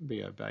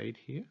be obeyed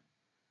here.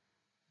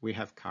 We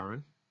have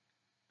current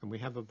and we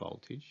have a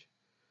voltage.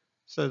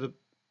 So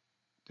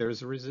there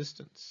is a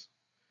resistance.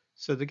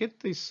 So to get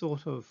these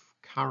sort of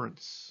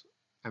currents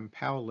and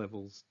power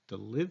levels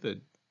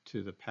delivered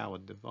to the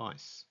powered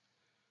device,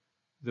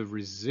 the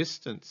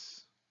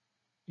resistance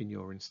in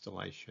your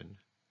installation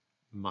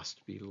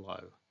must be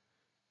low.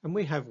 And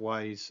we have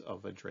ways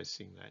of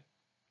addressing that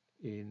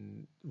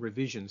in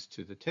revisions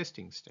to the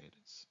testing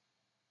standards.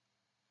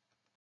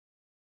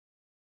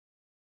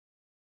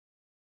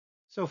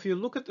 So if you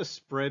look at the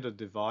spread of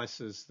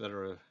devices that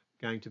are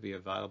going to be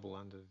available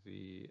under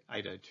the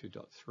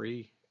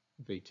 802.3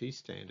 VT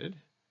standard,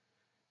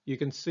 you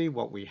can see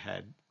what we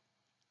had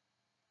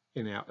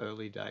in our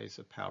early days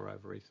of power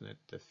over Ethernet,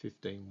 the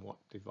 15-watt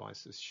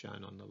devices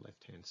shown on the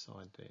left-hand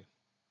side there.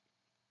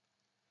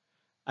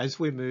 As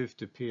we move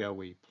to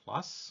PoE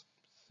plus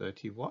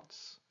 30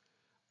 watts,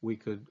 we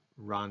could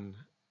run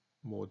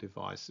more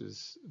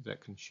devices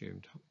that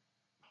consumed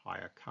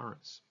higher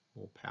currents,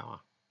 more power.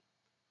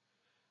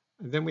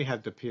 And then we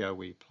have the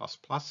PoE plus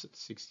at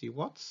 60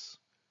 watts,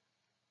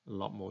 a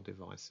lot more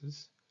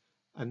devices.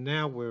 And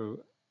now we're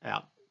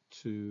out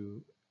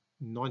to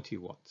 90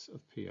 watts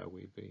of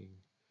PoE being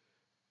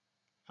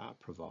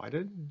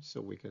provided,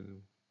 so we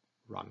can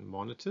run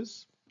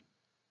monitors,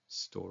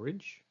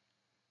 storage,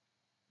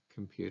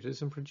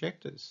 computers and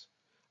projectors.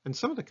 And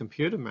some of the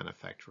computer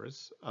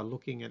manufacturers are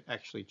looking at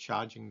actually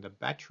charging the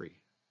battery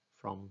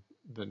from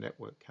the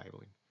network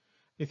cabling.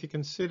 If you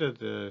consider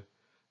the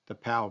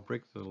power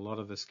brick that a lot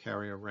of us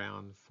carry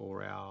around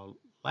for our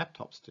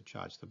laptops to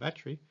charge the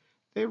battery,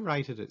 they're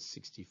rated at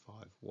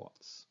 65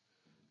 watts.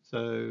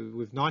 So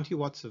with 90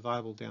 watts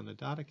available down the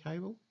data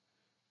cable,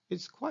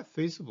 it's quite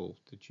feasible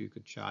that you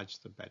could charge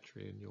the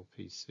battery in your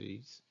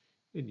PCs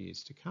in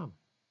years to come.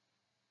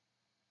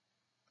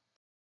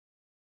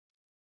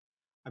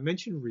 I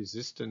mentioned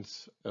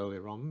resistance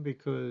earlier on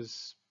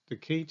because the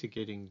key to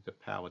getting the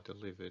power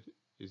delivered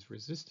is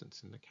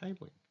resistance in the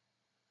cabling.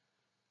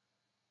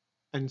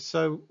 And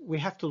so we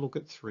have to look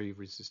at 3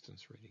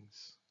 resistance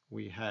readings.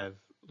 We have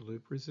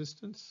loop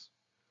resistance,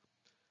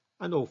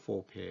 and all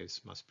 4 pairs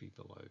must be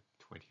below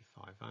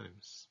 25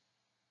 ohms.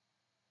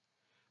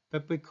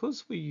 But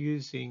because we're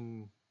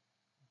using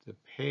the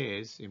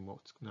pairs in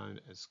what's known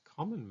as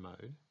common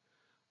mode,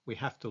 we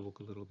have to look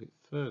a little bit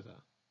further.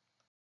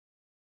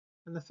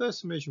 And the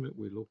first measurement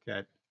we look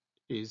at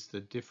is the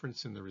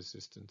difference in the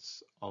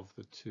resistance of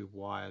the 2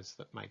 wires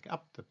that make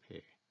up the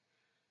pair,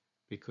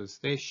 because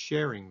they're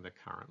sharing the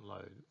current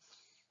load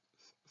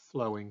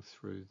flowing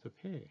through the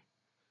pair.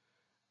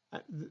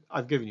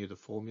 I've given you the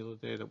formula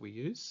there that we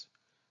use,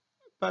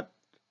 but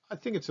I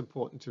think it's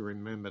important to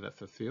remember that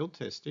for field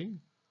testing,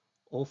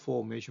 all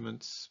four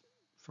measurements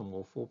from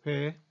all four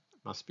pair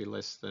must be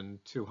less than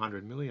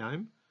 200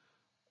 milliohm,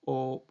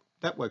 or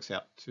that works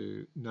out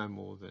to no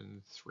more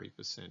than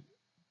 3%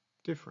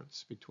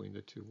 difference between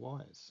the two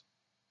wires,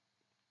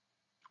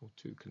 or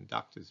two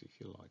conductors if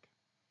you like.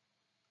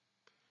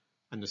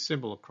 And the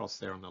symbol across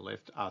there on the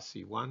left,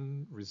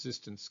 RC1,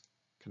 resistance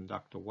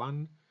conductor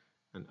 1,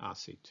 and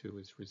RC2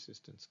 is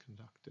resistance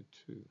conductor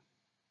 2.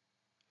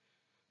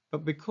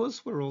 But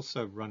because we're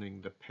also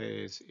running the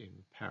pairs in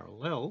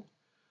parallel,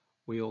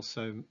 we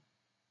also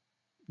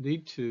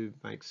need to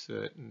make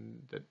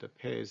certain that the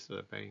pairs that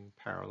are being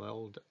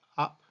paralleled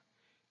up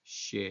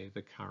share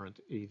the current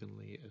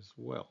evenly as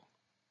well.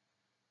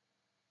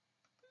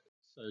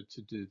 So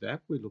to do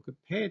that, we look at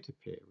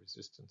pair-to-pair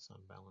resistance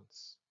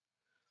unbalance.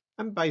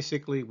 And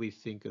basically we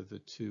think of the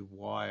two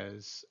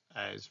wires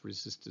as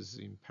resistors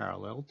in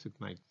parallel to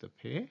make the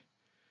pair.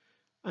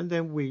 And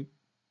then we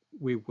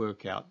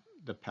work out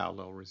the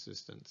parallel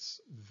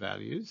resistance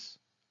values.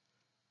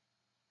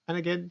 And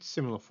again,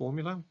 similar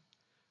formula.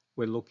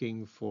 We're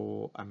looking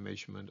for a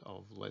measurement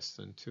of less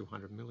than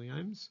 200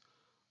 milliohms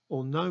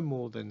or no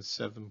more than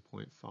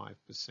 7.5%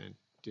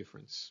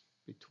 difference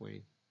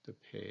between the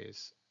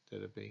pairs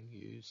that are being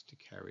used to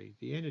carry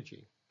the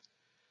energy.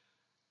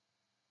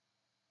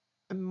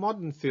 And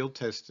modern field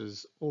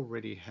testers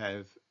already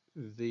have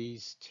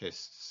these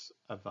tests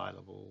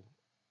available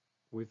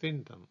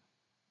within them.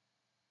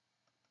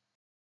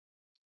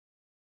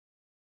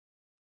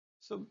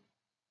 So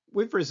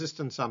with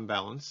resistance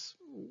unbalance,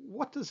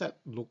 what does that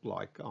look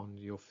like on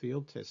your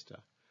field tester?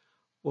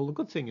 Well, the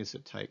good thing is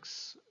it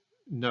takes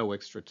no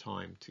extra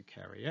time to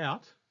carry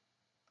out.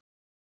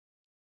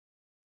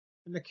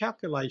 And the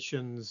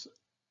calculations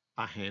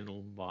are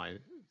handled by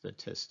the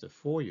tester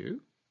for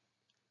you.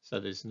 So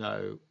there's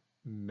no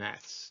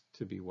maths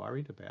to be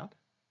worried about.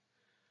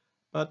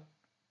 But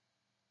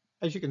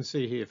as you can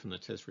see here from the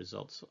test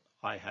results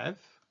I have,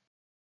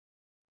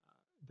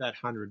 that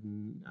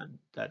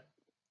that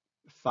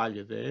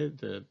failure there,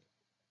 the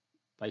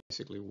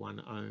basically 1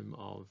 ohm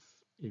of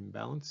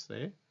imbalance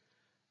there,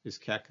 is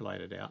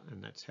calculated out,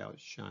 and that's how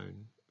it's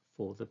shown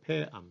for the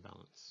pair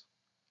unbalance.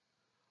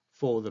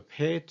 For the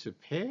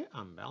pair-to-pair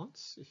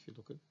unbalance, if you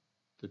look at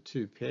the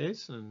two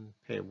pairs, and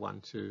pair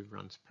 1, 2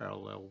 runs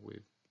parallel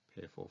with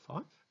pair 4,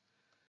 5,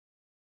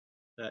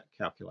 that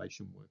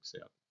calculation works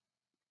out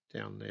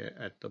down there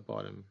at the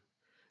bottom.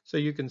 So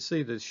you can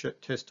see the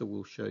tester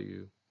will show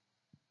you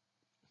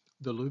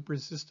the loop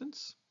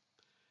resistance,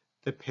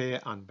 the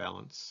pair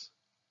unbalance,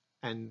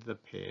 and the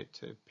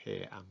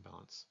pair-to-pair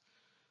unbalance.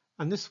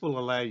 And this will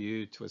allow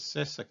you to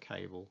assess a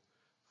cable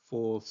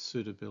for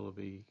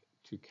suitability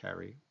to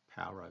carry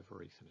power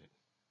over Ethernet.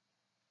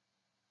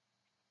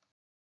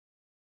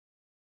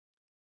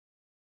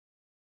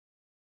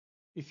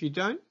 If you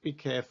don't be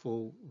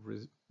careful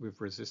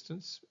with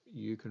resistance,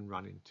 you can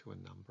run into a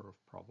number of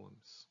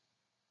problems.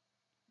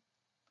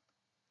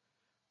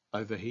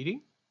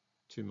 Overheating,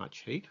 too much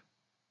heat,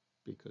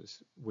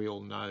 because we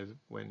all know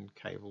when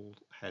cable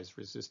has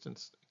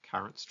resistance,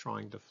 current's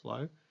trying to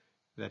flow,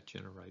 that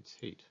generates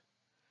heat.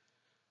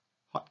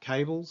 Hot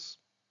cables,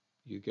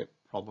 you get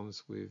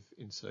problems with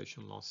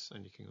insertion loss,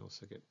 and you can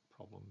also get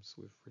problems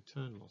with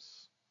return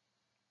loss.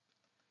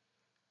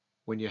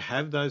 When you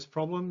have those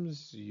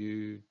problems,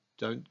 you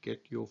don't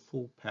get your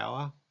full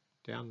power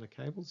down the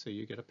cable, so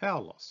you get a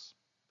power loss.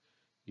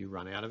 You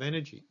run out of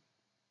energy.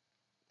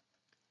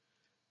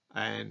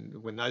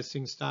 And when those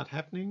things start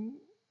happening,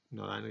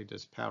 not only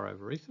does power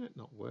over Ethernet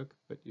not work,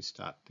 but you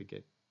start to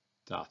get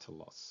data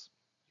loss.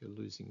 You're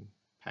losing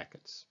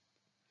packets.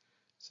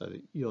 So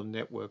that your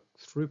network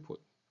throughput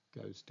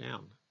goes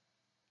down.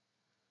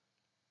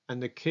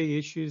 And the key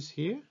issues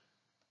here,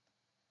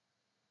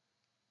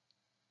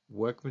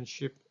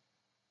 workmanship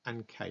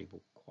and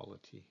cable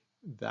quality.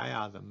 They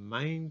are the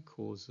main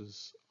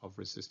causes of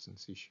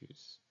resistance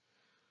issues.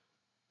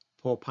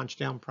 Poor punch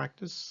down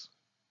practice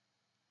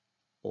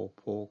or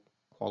poor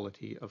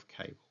quality of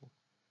cable.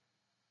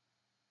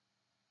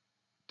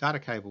 Data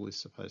cable is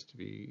supposed to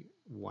be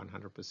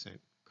 100%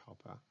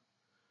 copper.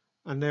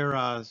 And there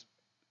are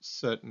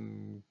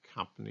certain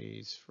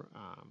companies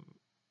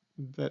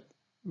that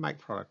make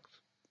product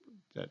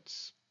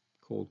that's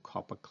called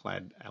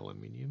copper-clad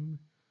aluminium.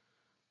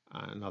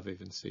 And I've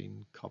even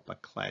seen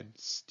copper-clad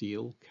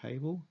steel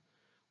cable,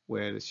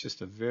 where it's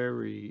just a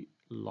very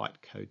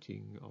light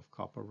coating of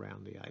copper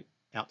around the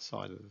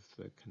outside of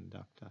the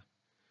conductor.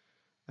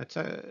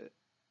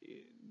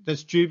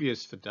 That's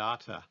dubious for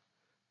data,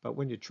 but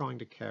when you're trying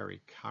to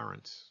carry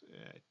current,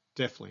 it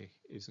definitely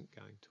isn't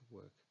going to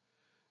work.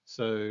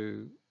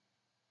 So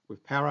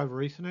with power over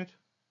Ethernet,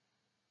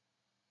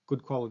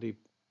 good quality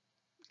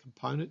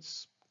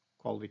components,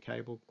 quality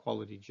cable,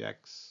 quality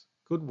jacks,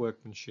 good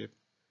workmanship.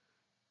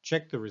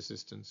 Check the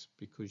resistance,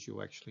 because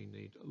you actually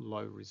need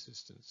low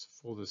resistance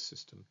for the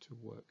system to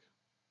work.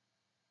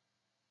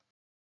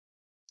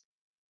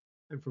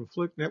 And from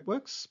Fluke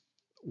Networks,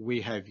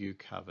 we have you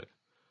covered.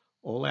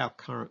 All our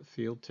current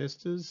field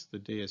testers, the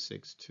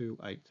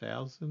DSX2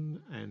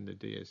 8000 and the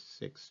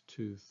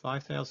DSX2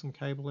 5000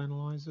 cable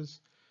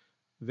analyzers,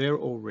 they're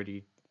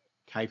already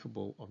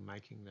capable of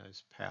making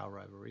those power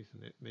over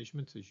Ethernet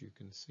measurements, as you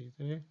can see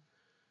there.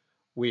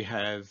 We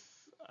have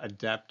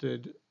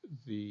adapted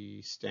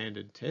the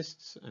standard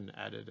tests and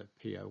added a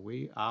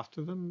PoE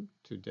after them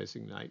to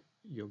designate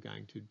you're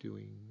going to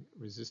doing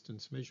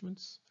resistance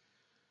measurements.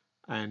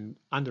 And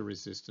under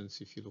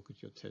resistance, if you look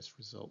at your test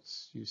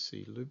results, you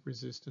see loop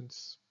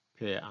resistance,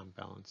 pair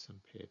unbalance, and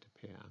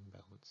pair-to-pair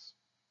unbalance.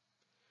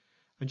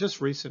 And just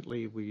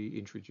recently, we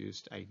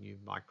introduced a new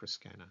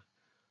microscanner.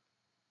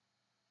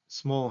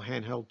 Small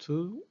handheld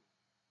tool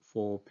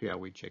for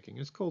PoE checking.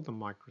 It's called the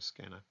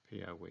microscanner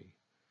PoE.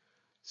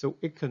 So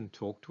it can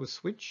talk to a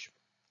switch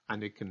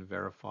and it can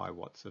verify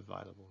what's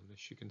available. And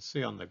as you can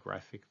see on the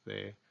graphic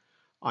there,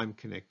 I'm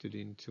connected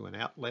into an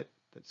outlet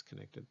that's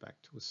connected back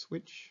to a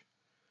switch.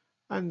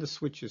 And the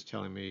switch is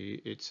telling me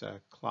it's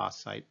a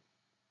class 8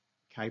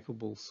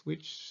 capable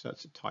switch, so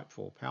it's a type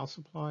 4 power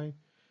supply.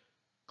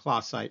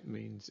 Class 8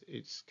 means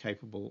it's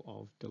capable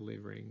of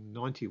delivering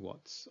 90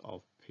 watts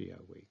of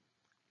PoE.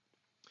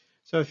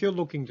 So if you're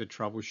looking to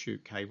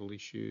troubleshoot cable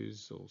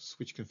issues or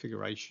switch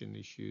configuration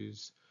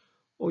issues,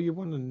 or you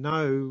want to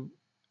know,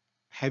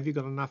 have you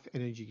got enough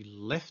energy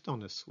left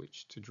on a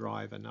switch to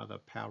drive another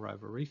power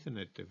over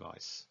Ethernet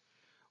device?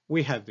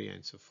 We have the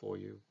answer for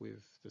you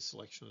with the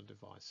selection of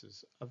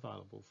devices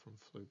available from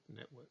Fluke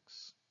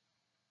Networks.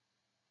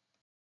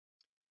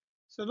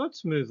 So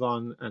let's move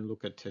on and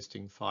look at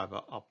testing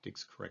fiber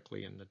optics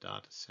correctly in the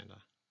data center.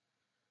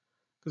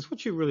 Because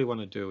what you really want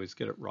to do is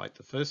get it right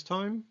the first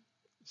time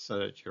so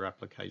that your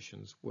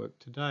applications work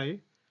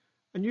today,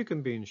 and you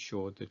can be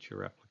ensured that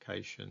your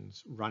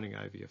applications running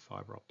over your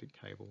fiber optic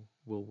cable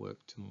will work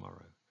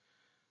tomorrow,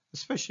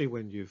 especially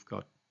when you've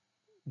got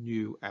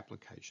new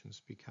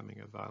applications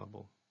becoming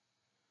available.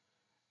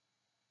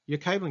 Your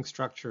cabling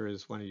structure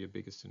is one of your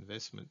biggest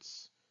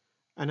investments,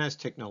 and as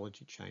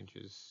technology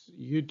changes,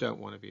 you don't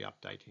want to be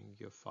updating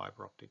your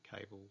fiber optic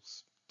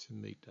cables to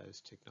meet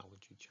those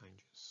technology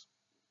changes.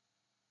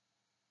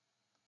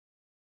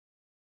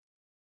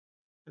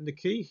 And the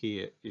key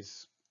here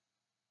is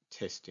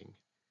testing.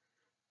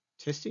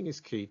 Testing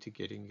is key to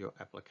getting your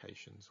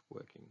applications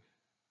working.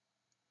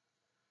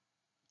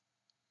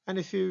 And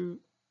if you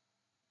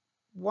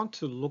want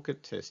to look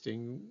at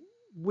testing,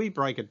 we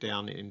break it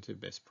down into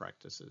best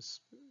practices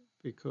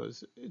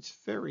because it's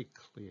very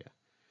clear.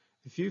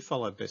 If you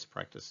follow best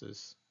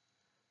practices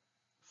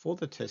for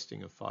the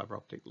testing of fiber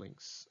optic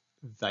links,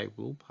 they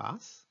will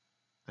pass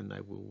and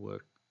they will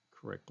work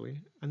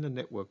correctly and the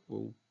network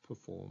will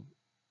perform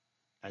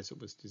as it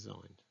was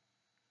designed.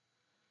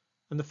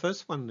 And the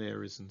first one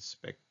there is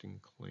inspect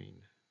and clean.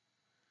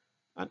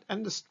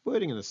 And the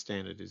wording in the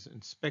standard is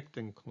inspect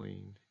and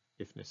clean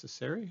if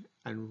necessary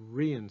and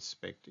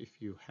re-inspect if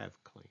you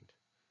have cleaned.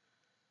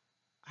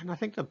 And I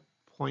think the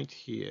point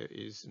here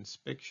is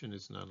inspection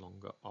is no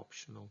longer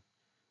optional.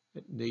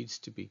 It needs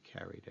to be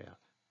carried out.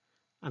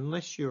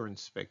 Unless you're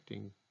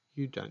inspecting,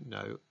 you don't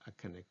know a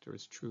connector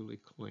is truly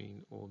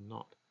clean or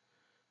not.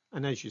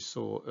 And as you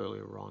saw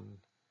earlier on,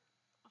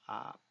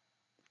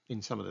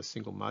 in some of the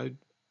single mode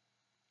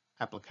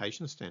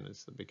application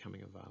standards that are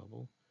becoming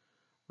available,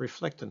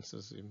 reflectance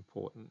is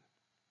important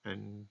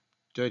and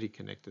dirty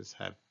connectors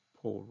have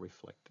poor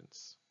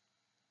reflectance.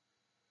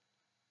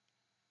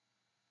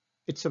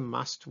 It's a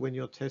must when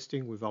you're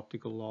testing with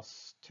optical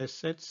loss test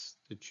sets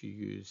that you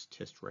use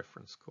test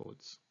reference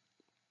cords.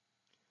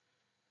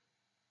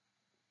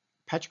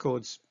 Patch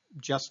cords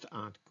just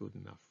aren't good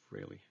enough,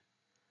 really.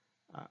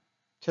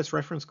 Test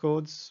reference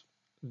cords,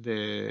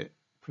 they're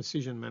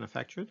precision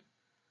manufactured.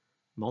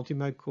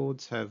 Multi-mode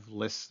cords have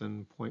less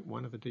than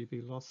 0.1 of a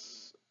dB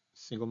loss.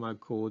 Single mode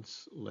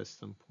cords less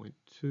than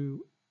 0.2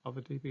 of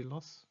a dB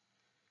loss.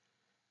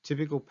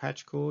 Typical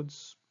patch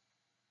cords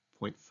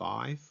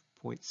 0.5,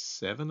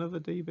 0.7 of a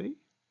dB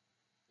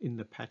in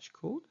the patch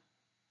cord.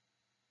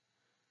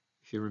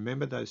 If you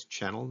remember those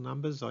channel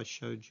numbers I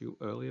showed you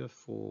earlier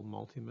for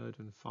multi-mode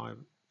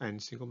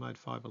and single mode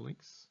fiber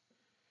links,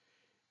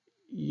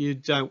 you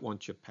don't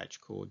want your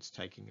patch cords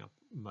taking up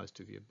most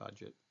of your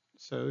budget.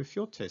 So if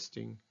you're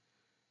testing,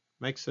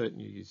 make certain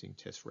you're using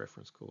test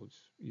reference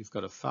cords. You've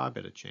got a far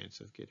better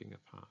chance of getting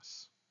a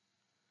pass.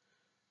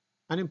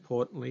 And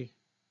importantly,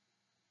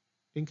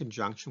 in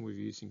conjunction with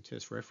using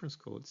test reference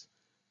cords,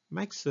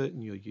 make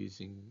certain you're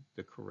using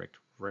the correct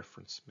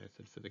reference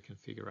method for the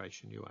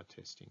configuration you are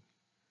testing.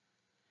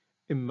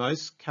 In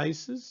most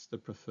cases, the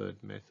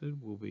preferred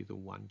method will be the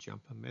one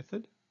jumper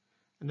method,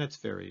 and that's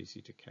very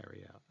easy to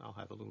carry out. I'll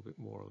have a little bit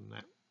more on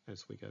that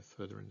as we go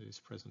further into this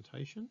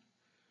presentation.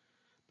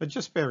 But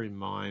just bear in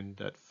mind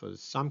that for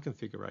some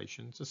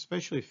configurations,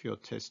 especially if you're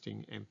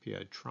testing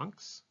MPO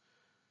trunks,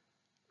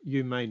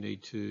 you may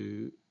need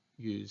to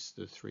use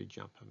the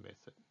 3-jumper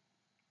method.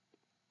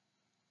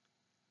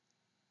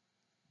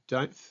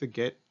 Don't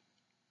forget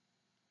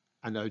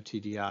an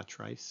OTDR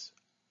trace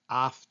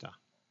after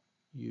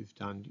you've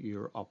done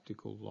your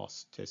optical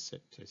loss test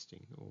set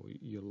testing or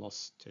your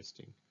loss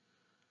testing.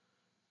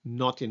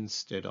 not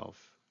instead of.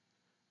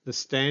 The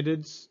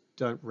standards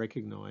don't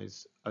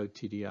recognize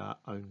OTDR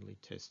only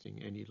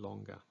testing any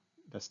longer.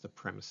 That's the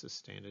premises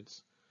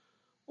standards.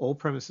 All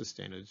premises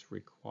standards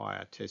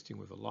require testing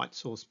with a light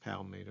source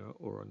power meter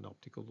or an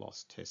optical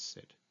loss test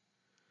set.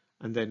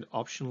 And then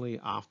optionally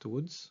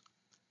afterwards,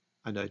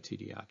 an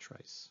OTDR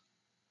trace.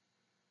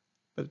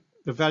 But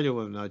the value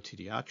of an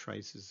OTDR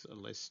trace is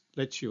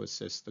lets you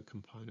assess the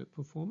component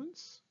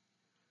performance.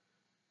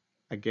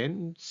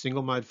 Again,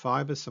 single mode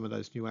fiber, some of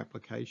those new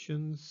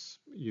applications,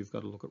 you've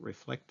got to look at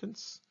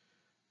reflectance.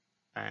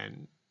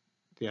 And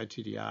the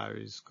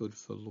OTDR is good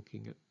for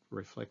looking at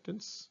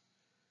reflectance.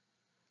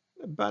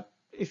 But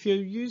if you're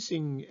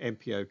using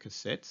MPO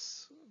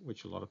cassettes,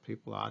 which a lot of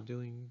people are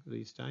doing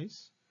these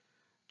days,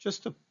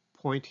 just a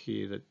point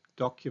here that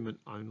document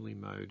only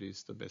mode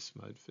is the best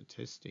mode for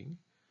testing.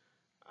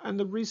 And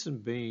the reason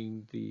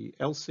being the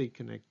LC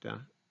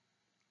connector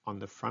on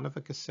the front of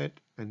a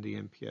cassette and the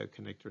MPO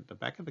connector at the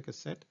back of the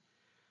cassette,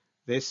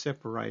 they're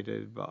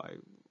separated by,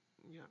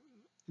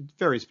 it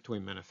varies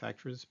between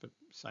manufacturers, but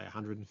say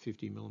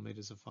 150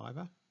 millimeters of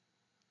fiber.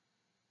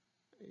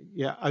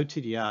 Yeah,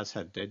 OTDRs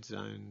have dead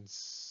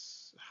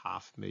zones,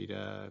 half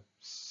meter,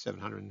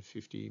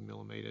 750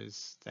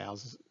 millimeters,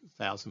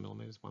 1,000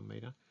 millimeters, 1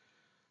 meter.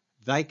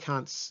 They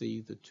can't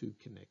see the two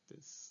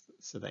connectors,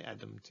 so they add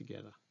them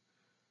together.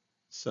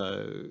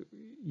 So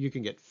you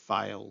can get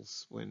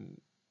fails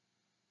when,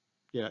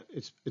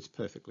 it's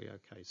perfectly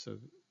okay. So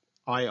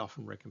I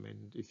often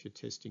recommend if you're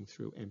testing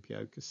through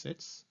MPO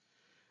cassettes,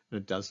 and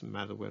it doesn't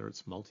matter whether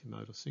it's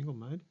multi-mode or single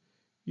mode,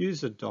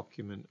 use a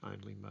document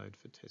only mode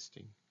for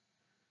testing.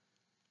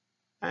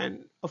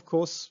 And of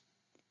course,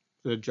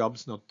 the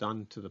job's not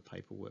done till the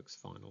paperwork's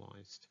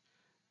finalized.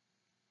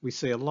 We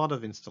see a lot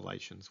of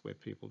installations where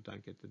people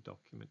don't get the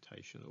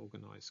documentation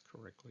organized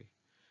correctly.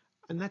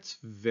 And that's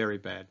very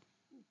bad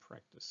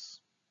practice.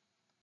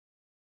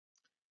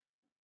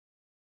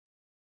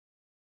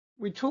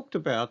 We talked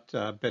about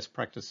best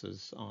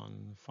practices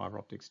on fiber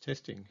optics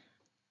testing.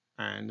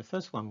 And the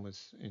first one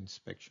was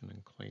inspection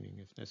and cleaning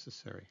if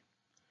necessary.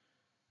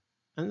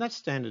 And that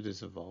standard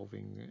is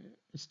evolving.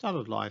 It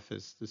started life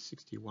as the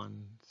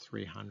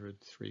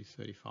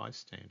 61-300-335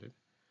 standard,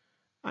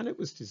 and it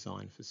was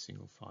designed for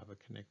single fiber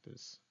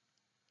connectors.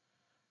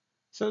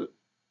 So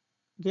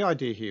the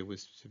idea here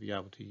was to be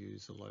able to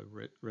use a low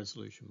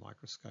resolution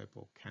microscope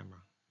or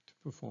camera to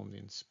perform the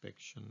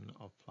inspection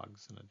of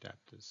plugs and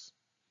adapters.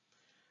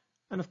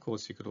 And of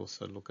course, you could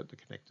also look at the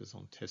connectors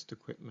on test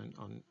equipment,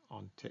 on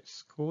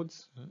test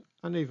cords,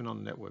 and even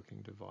on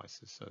networking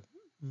devices. So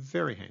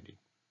very handy.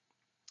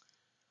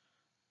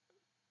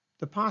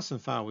 The pass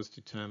and fail was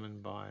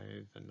determined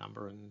by the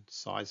number and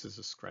sizes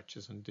of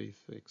scratches and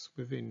defects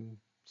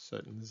within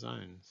certain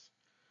zones.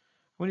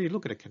 When you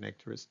look at a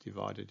connector, it's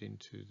divided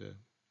into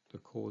the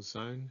core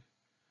zone,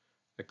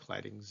 the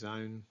cladding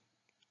zone,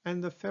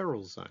 and the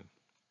ferrule zone.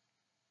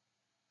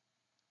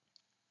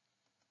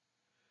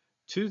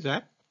 To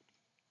that,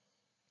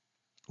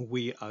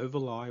 we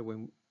overlay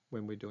when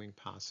we're doing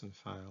pass and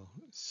fail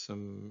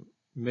some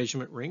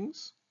measurement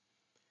rings.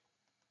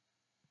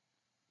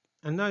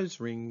 And those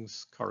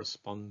rings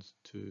correspond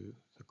to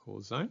the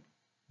core zone.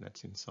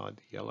 That's inside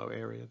the yellow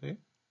area there.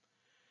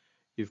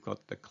 You've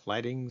got the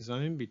cladding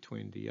zone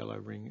between the yellow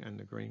ring and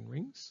the green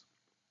rings.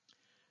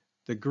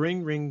 The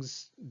green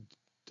rings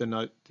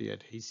denote the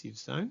adhesive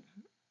zone,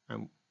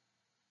 and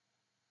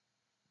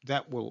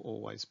that will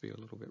always be a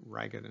little bit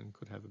ragged and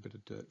could have a bit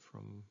of dirt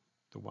from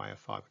the way a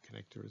fiber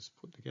connector is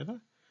put together.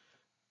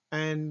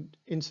 And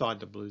inside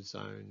the blue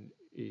zone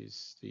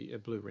is the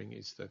blue ring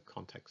is the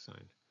contact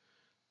zone.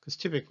 Because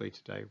typically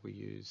today we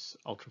use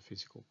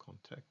ultra-physical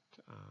contact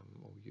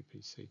or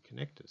UPC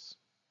connectors.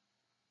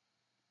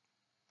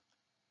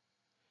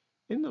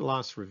 In the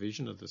last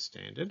revision of the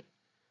standard,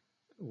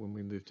 when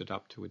we moved it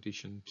up to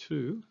edition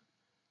 2,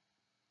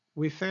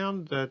 we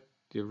found that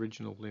the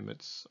original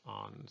limits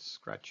on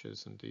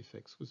scratches and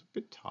defects was a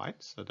bit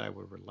tight, so they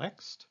were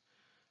relaxed.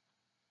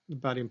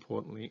 But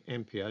importantly,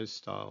 MPO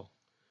style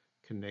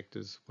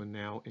connectors were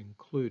now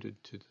included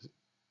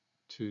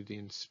to the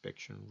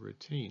inspection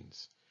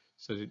routines,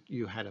 so that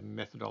you had a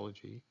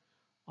methodology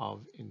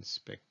of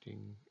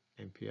inspecting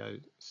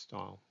MPO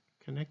style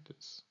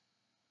connectors.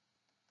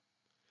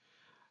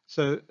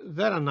 So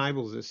that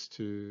enables us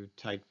to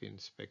take the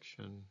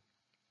inspection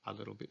a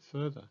little bit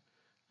further.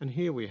 And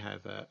here we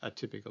have a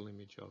typical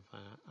image of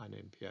an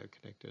MPO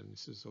connector, and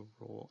this is a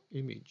raw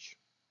image.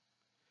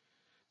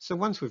 So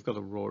once we've got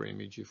a raw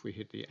image, if we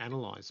hit the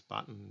Analyze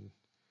button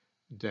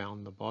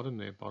down the bottom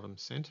there, bottom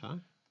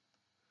center,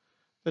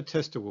 the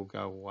tester will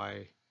go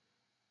away,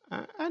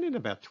 and in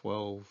about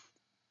 12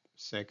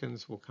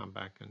 seconds we'll come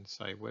back and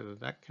say whether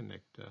that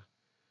connector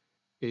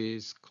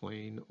is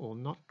clean or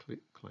not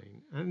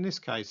clean. And in this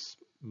case,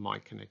 my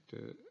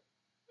connector,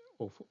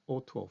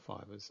 all 12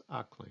 fibers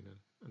are clean,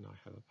 and I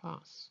have a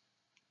pass.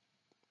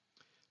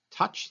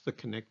 Touch the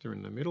connector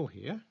in the middle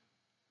here,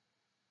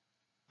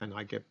 and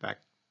I get back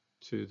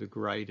to the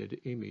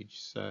graded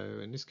image. So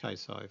in this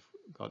case, I've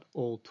got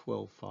all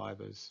 12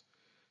 fibers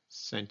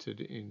centered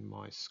in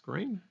my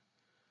screen.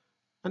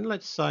 And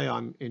let's say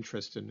I'm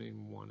interested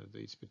in one of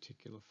these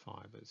particular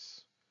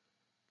fibers.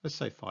 Let's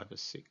say fiber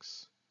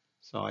 6.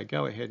 So I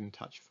go ahead and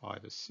touch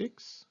fiber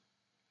 6,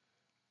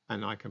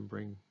 and I can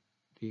bring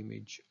the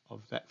image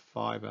of that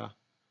fiber.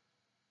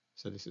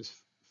 So this is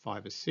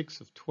fiber 6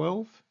 of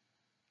 12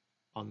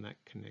 on that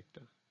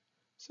connector.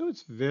 So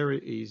it's very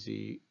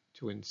easy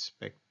to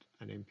inspect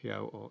an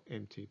MPO or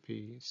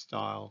MTP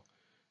style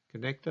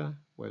connector,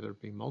 whether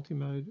it be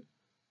multi-mode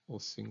or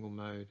single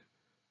mode,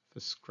 for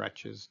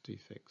scratches,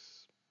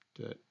 defects,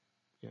 dirt,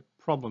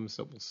 problems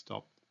that will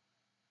stop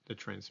the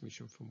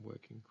transmission from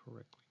working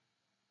correctly.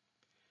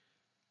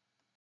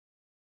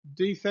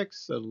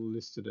 Defects are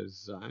listed as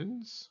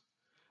zones.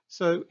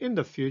 So in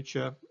the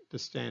future, the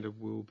standard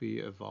will be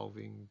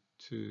evolving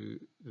to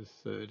the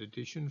 3rd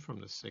edition from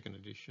the 2nd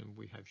edition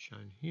we have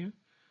shown here.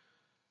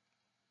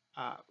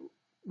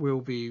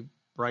 We'll be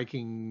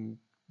breaking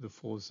the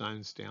 4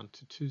 zones down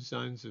to 2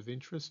 zones of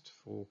interest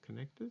for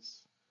connectors.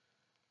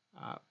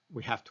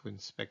 We have to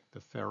inspect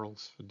the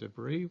ferrules for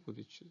debris,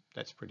 which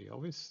that's pretty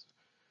obvious,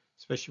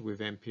 especially with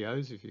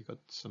MPOs. If you've got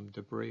some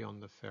debris on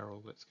the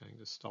ferrule, that's going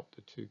to stop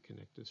the 2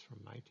 connectors from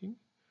mating.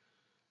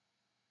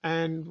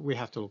 And we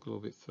have to look a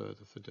little bit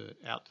further for dirt,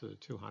 out to the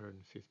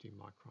 250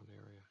 micron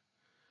area.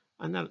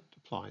 And that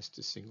applies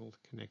to single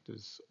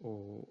connectors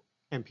or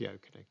MPO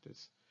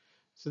connectors.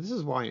 So this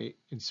is why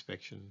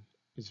inspection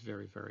is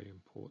very, very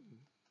important.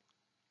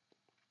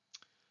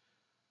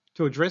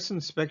 To address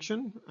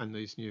inspection and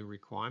these new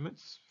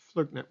requirements,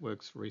 Fluke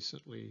Networks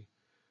recently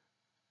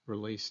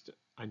released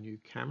a new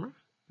camera,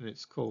 and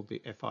it's called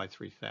the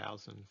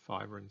FI3000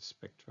 Fiber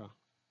Inspector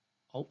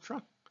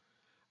Ultra,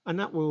 and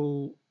that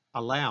will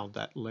allow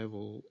that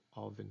level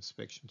of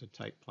inspection to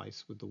take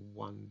place with the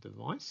one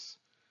device.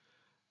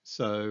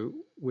 So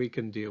we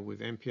can deal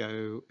with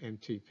MPO,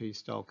 MTP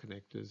style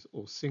connectors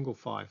or single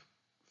fiber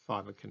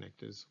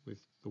connectors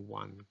with the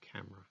one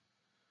camera.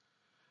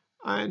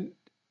 And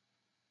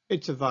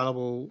it's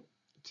available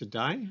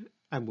today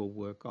and will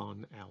work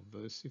on our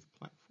Versive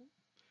platform.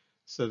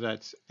 So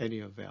that's any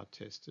of our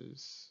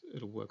testers.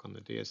 It'll work on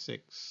the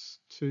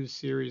DSX2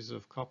 series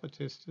of copper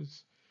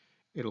testers.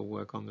 It'll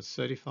work on the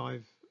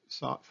 35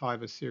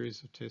 fiber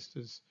series of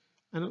testers,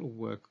 and it'll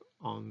work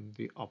on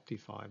the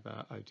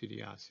OptiFiber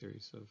OTDR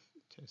series of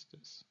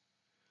testers.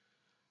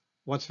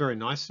 What's very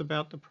nice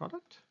about the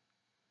product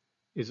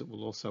is it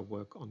will also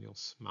work on your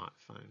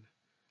smartphone.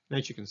 And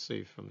as you can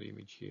see from the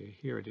image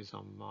here it is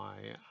on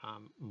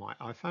my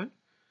iPhone.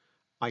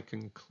 I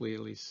can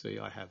clearly see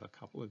I have a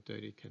couple of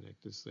dirty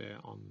connectors there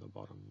on the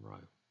bottom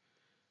row.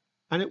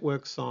 And it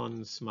works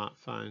on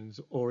smartphones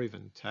or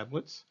even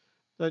tablets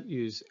that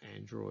use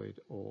Android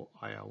or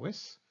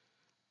iOS.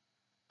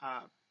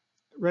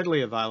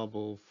 Readily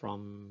available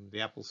from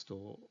the Apple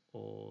Store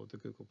or the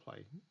Google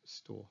Play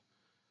Store.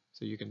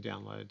 So you can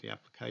download the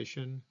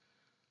application.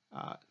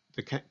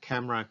 The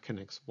camera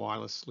connects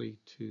wirelessly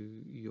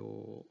to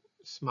your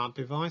smart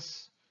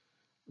device,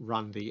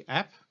 run the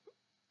app,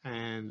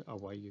 and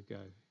away you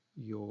go.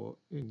 You're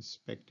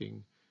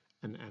inspecting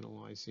and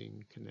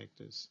analyzing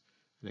connectors.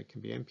 And it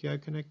can be MPO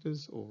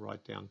connectors or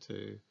right down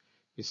to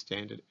your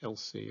standard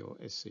LC or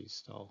SC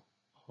style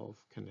of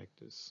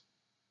connectors.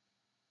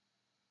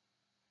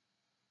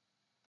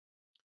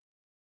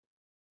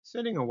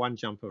 Setting a one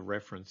jumper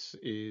reference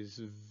is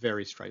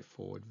very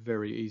straightforward,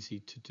 very easy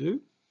to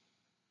do.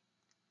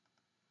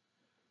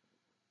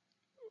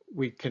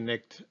 We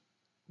connect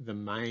the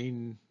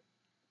main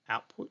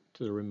output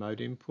to the remote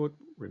input,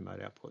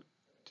 remote output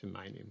to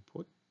main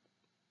input,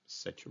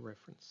 set your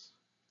reference.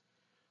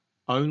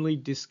 Only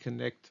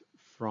disconnect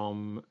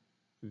from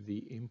the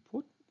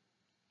input.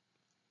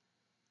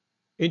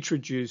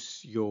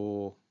 Introduce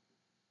your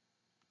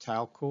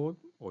tail cord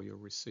or your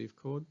receive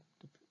cord,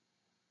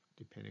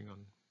 depending on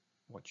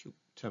what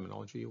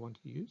terminology you want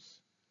to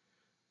use.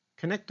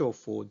 Connect all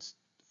 4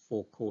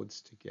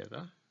 cords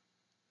together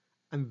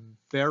and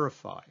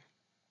verify.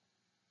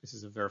 This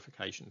is a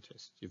verification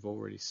test. You've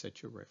already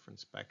set your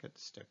reference back at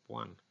step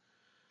 1.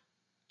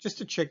 Just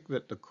to check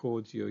that the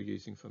cords you're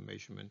using for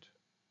measurement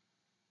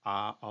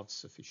are of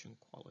sufficient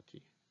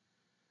quality.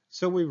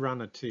 So we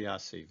run a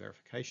TRC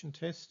verification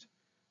test,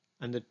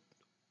 and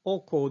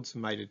all cords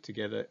mated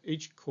together,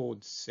 each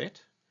cord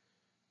set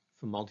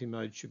for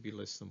multi-mode should be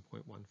less than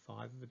 0.15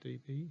 of a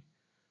dB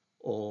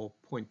or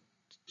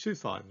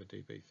 0.25 of a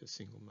dB for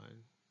single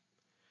mode.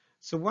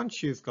 So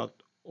once you've got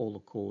all the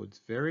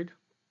cords varied,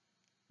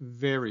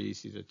 very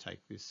easy to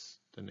take this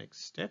the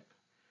next step.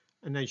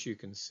 And as you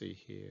can see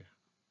here,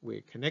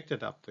 we're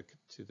connected up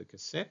to the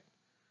cassette.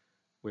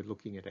 We're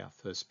looking at our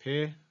first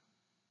pair.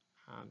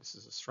 This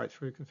is a straight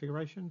through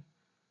configuration,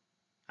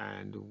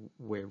 and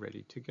we're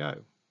ready to go.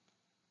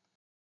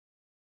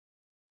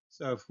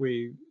 So if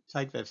we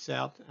take this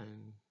out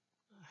and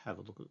have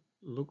a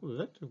look at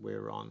it,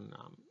 we're on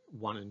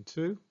 1 and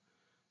 2,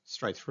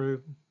 straight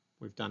through.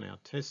 We've done our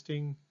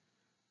testing.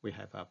 We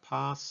have our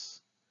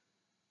pass.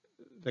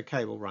 The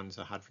cable runs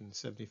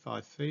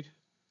 175 feet,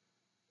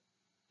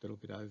 a little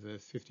bit over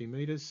 50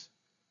 meters.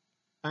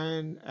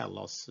 and our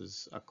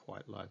losses are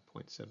quite low,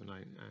 0.78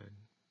 and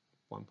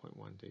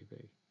 1.1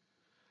 dB.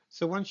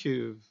 So once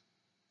you've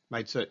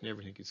made certain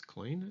everything is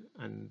clean,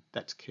 and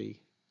that's key,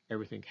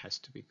 everything has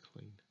to be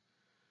clean.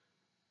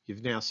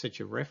 You've now set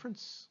your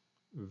reference,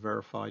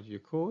 verified your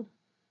chord,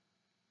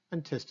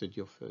 and tested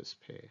your first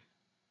pair.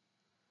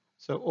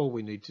 So all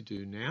we need to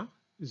do now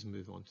is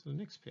move on to the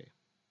next pair.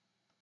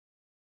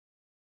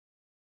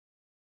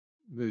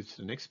 Move to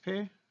the next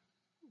pair,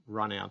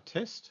 run our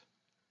test,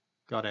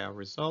 got our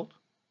result,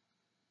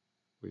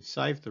 we've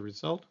saved the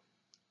result,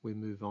 we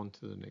move on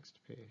to the next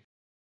pair.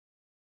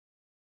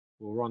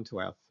 We'll run to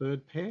our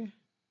third pair,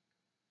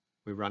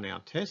 we run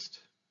our test,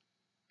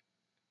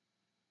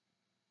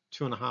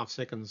 2.5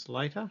 seconds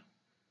later,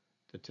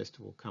 the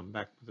tester will come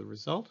back with the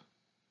result,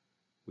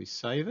 we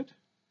save it,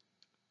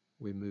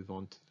 we move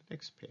on to the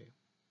next pair.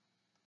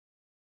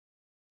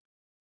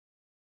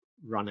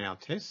 Run our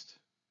test,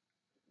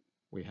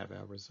 we have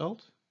our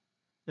result.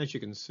 As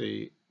you can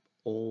see,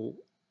 all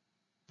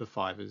the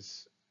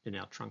fibres in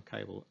our trunk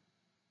cable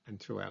and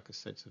through our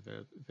cassettes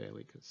are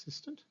fairly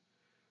consistent.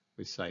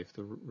 We save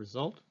the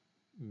result,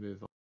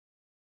 move on.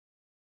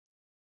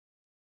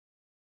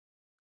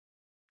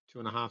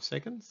 2.5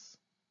 seconds,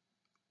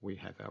 we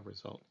have our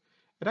result.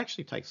 It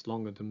actually takes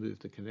longer to move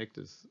the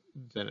connectors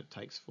than it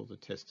takes for the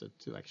tester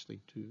to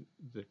actually do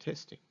the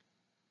testing.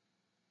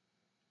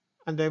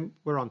 And then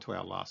we're on to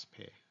our last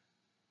pair.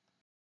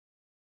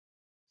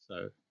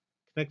 So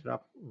connect it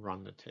up,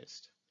 run the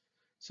test.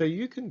 So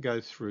you can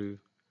go through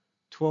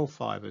 12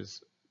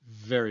 fibres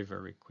very,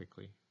 very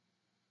quickly.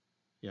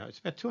 It's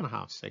about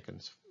 2.5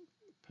 seconds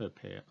per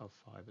pair of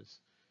fibres.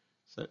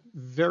 So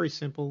very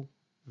simple,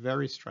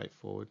 very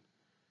straightforward.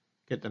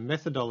 Get the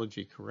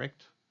methodology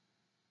correct,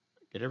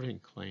 get everything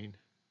clean,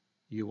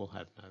 you will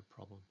have no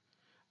problem.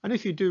 And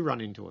if you do run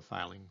into a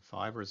failing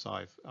fibre, as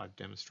I'm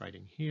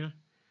demonstrating here,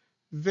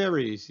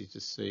 very easy to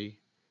see.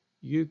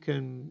 You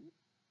can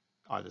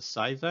either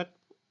save that,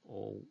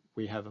 or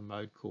we have a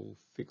mode called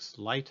Fix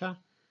Later.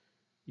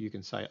 You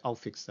can say, I'll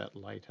fix that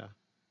later,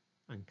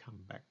 and come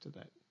back to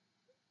that.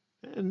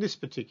 In this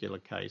particular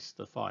case,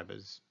 the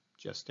fibre's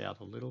just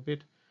out a little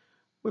bit.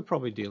 We're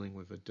probably dealing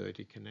with a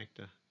dirty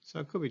connector. So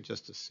it could be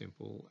just as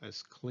simple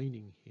as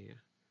cleaning here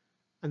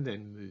and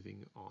then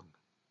moving on.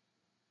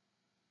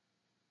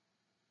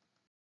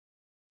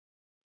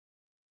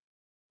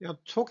 Now,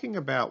 talking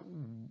about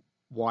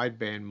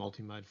wideband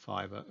multimode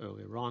fibre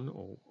earlier on,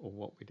 or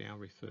what we now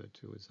refer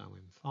to as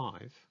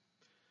OM5,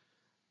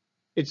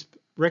 it's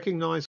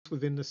recognised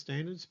within the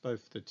standards.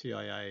 Both the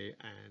TIA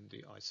and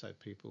the ISO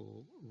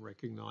people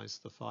recognise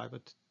the fibre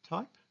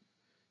type.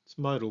 Its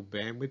modal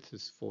bandwidth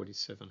is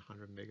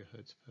 4700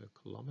 megahertz per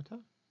kilometre,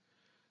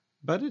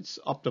 but it's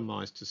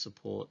optimised to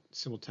support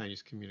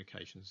simultaneous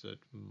communications at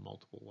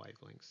multiple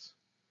wavelengths.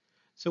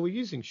 So we're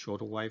using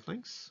shorter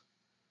wavelengths,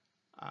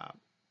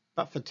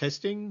 but for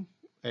testing,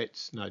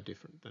 it's no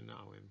different than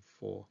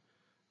OM4.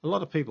 A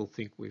lot of people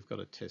think we've got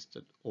to test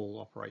at all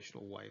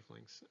operational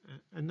wavelengths,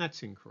 and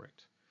that's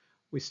incorrect.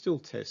 We still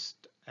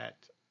test at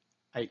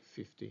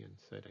 850 and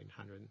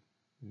 1300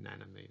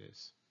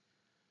 nanometers.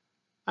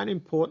 And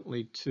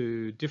importantly,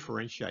 to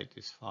differentiate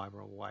this fibre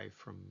away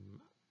from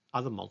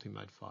other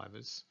multimode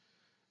fibres,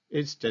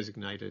 it's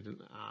designated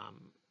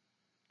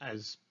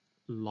as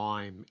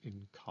lime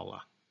in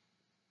colour,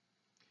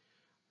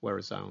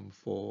 whereas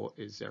OM4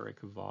 is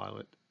Erica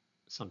violet,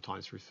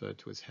 sometimes referred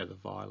to as heather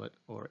violet,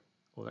 or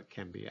that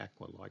can be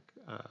aqua like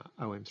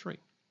OM3.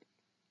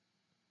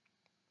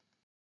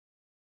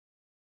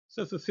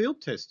 So for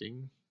field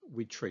testing,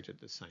 we treat it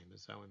the same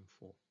as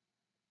OM4.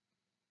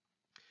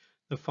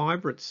 The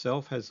fibre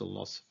itself has a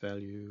loss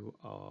value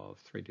of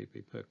 3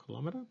 dB per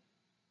kilometre,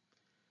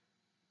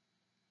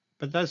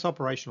 but those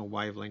operational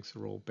wavelengths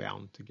are all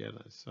bound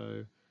together.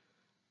 So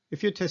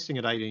if you're testing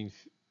at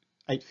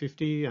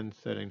 850 and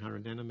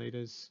 1300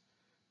 nanometers,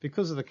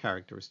 because of the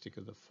characteristic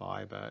of the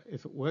fibre,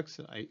 if it works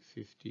at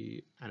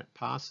 850 and it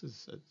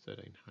passes at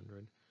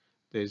 1300,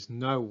 there's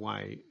no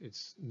way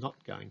it's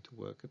not going to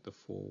work at the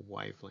 4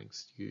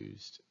 wavelengths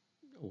used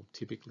or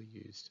typically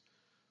used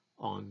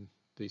on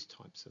these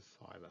types of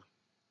fibre.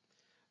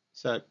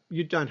 So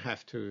you don't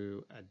have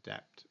to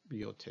adapt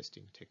your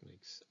testing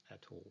techniques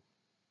at all.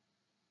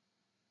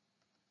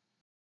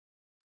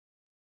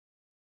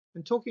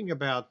 And talking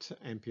about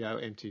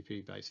MPO,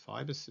 MTP-based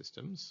fibre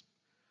systems,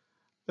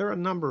 there are a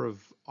number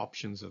of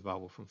options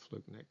available from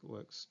Fluke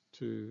networks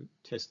to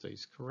test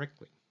these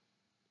correctly.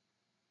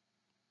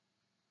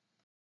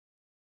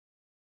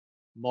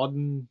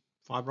 Modern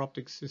fibre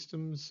optic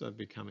systems are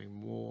becoming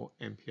more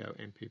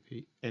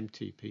MPO,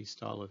 MTP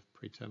style of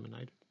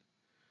pre-terminated.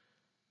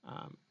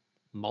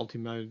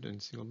 Multi-mode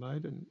and single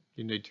mode, and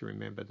you need to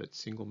remember that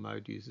single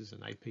mode uses an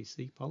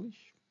APC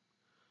polish.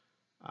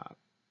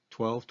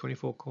 12,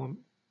 24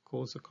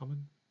 cores are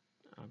common.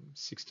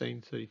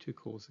 16, 32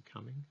 cores are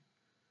coming.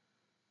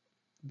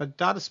 But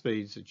data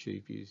speeds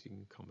achieved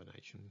using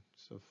combinations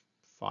of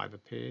fibre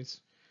pairs.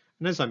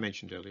 And as I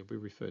mentioned earlier, we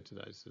refer to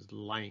those as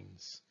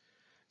lanes.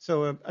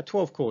 So a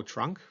 12 core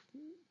trunk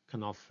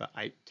can offer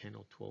 8, 10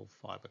 or 12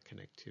 fibre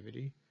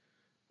connectivity.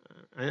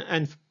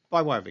 And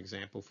by way of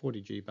example,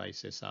 40G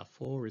base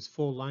SR4 is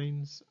 4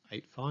 lanes,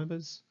 8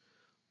 fibres,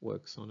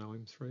 works on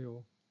OM3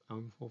 or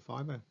OM4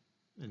 fibre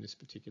in this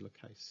particular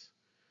case.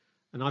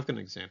 And I've got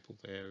an example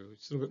there.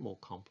 It's a little bit more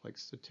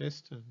complex to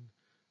test,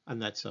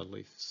 and that's a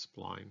leaf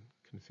spline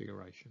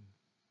configuration.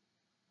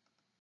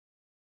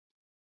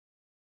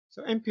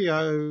 So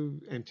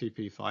MPO,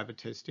 MTP fibre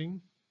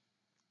testing,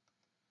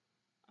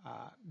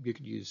 you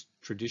could use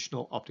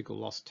traditional optical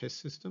loss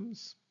test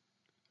systems.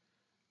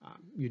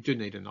 You do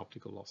need an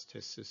optical loss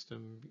test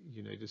system.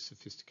 You need a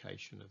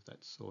sophistication of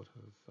that sort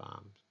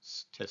of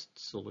test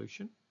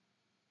solution.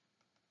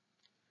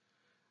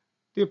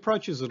 The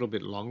approach is a little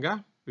bit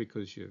longer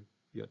because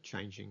you're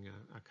changing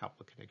a couple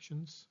of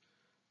connections.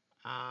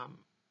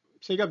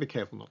 So you got to be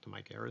careful not to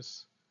make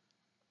errors.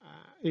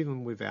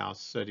 Even with our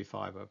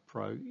CertiFiber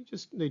Pro, you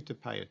just need to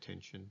pay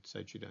attention so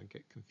that you don't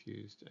get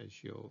confused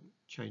as you're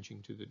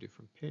changing to the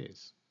different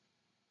pairs.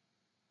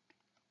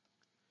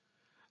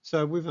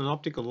 So with an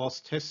optical loss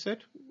test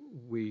set,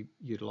 we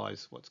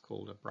utilize what's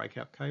called a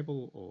breakout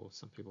cable, or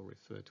some people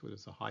refer to it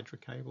as a Hydra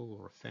cable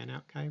or a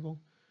fan-out cable.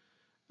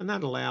 And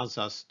that allows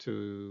us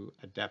to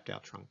adapt our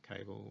trunk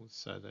cable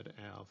so that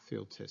our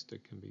field tester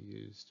can be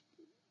used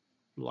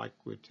like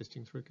we're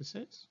testing through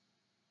cassettes.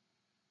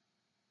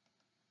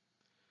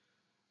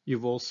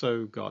 You've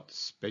also got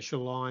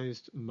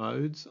specialized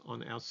modes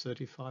on our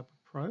CertiFiber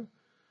Pro.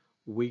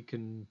 We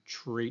can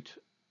treat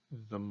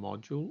the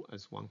module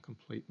as one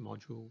complete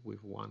module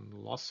with one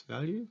loss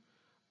value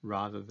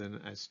rather than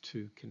as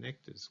 2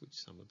 connectors, which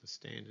some of the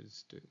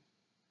standards do.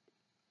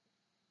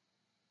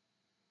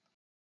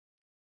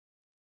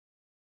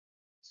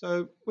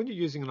 So when you're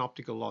using an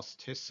optical loss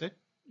test set,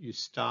 you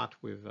start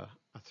with a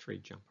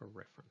 3-jumper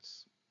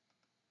reference.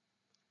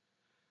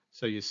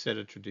 So you set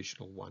a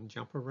traditional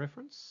 1-jumper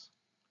reference,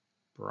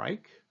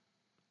 break,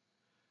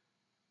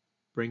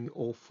 bring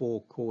all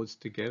 4 chords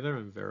together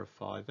and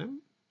verify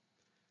them.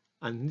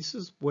 And this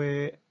is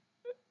where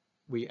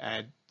we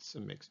add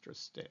some extra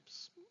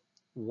steps.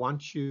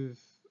 Once you've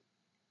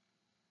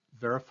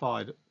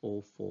verified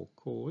all 4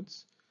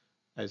 chords,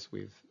 as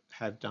we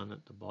have done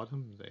at the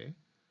bottom there,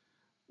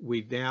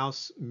 we now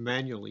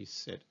manually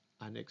set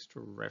an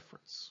extra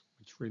reference,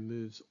 which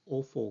removes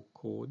all 4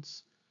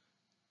 chords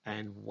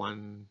and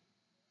 1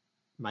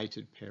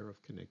 mated pair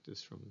of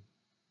connectors from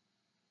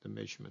the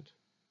measurement.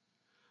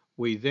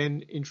 We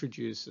then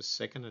introduce a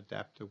second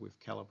adapter with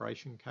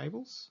calibration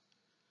cables.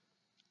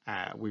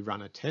 We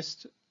run a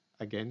test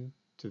again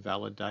to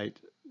validate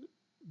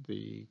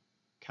the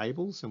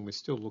cables, and we're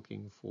still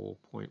looking for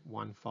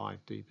 0.15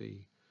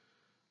 dB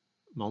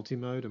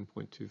multi-mode and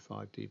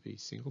 0.25 dB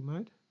single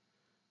mode.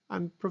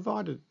 And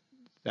provided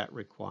that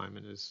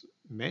requirement is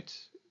met,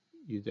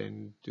 you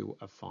then do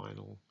a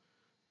final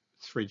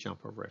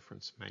 3-jumper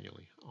reference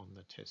manually on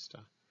the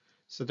tester.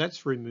 So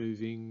that's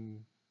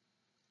removing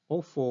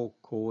all 4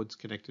 chords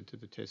connected to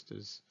the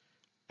testers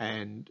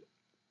and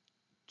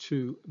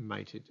 2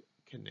 mated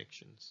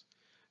connections.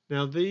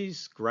 Now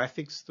these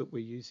graphics that we're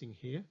using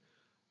here,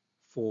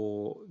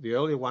 for the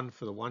earlier one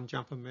for the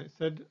 1-jumper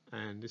method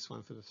and this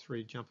one for the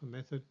 3-jumper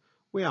method,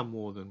 we are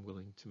more than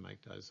willing to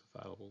make those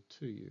available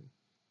to you.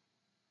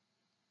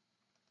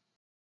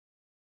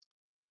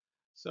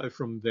 So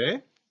from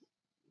there,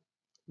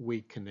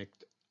 we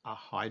connect a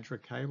Hydra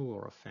cable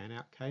or a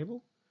fan-out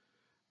cable.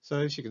 So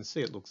as you can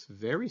see, it looks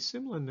very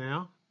similar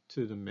now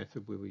to the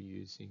method we were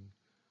using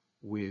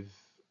with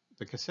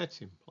the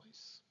cassettes in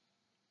place.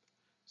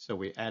 So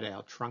we add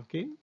our trunk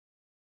in.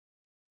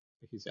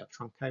 Here's our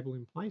trunk cable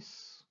in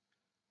place.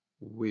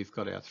 We've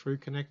got our through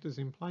connectors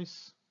in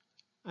place,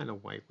 and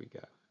away we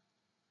go.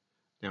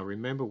 Now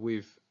remember,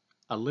 we've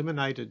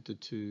eliminated the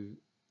 2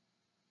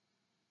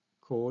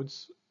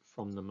 cords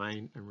from the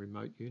main and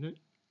remote unit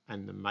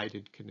and the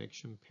mated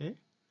connection pair.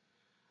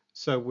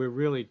 So we're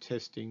really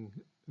testing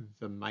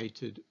the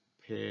mated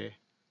pair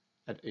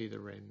at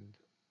either end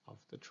of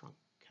the trunk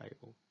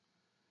cable.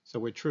 So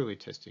we're truly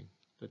testing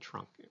the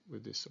trunk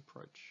with this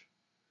approach.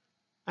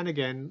 And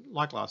again,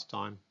 like last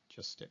time,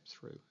 just step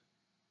through.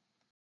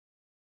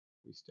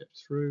 We step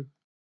through,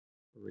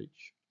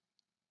 reach.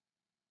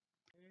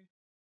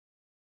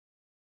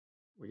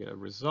 We get a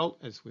result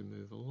as we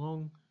move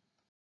along.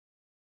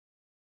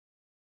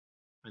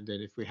 And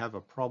then if we have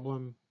a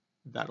problem,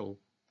 that'll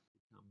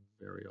become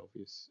very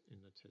obvious in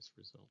the test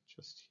result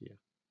just here.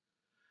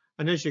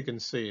 And as you can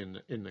see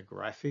in the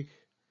graphic,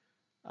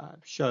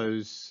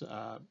 shows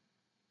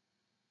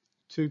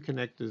 2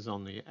 connectors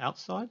on the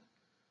outside.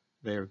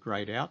 They're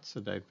grayed out,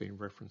 so they've been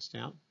referenced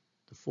out.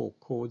 The 4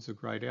 chords are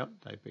grayed out,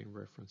 they've been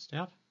referenced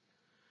out.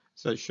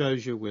 So it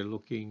shows you we're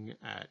looking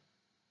at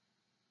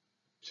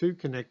 2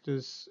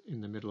 connectors in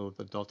the middle of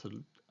the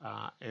dotted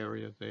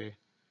area there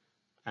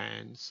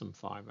and some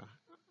fiber.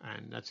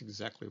 And that's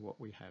exactly what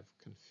we have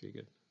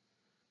configured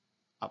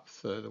up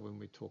further when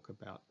we talk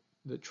about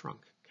the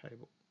trunk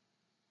cable.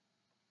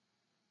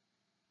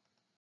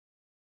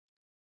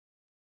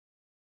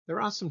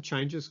 There are some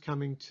changes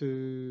coming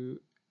to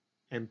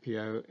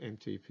MPO,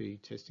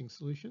 MTP testing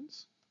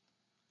solutions.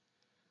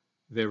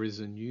 There is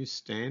a new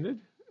standard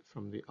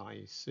from the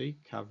IEC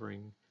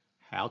covering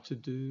how to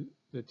do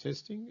the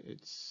testing.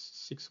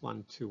 It's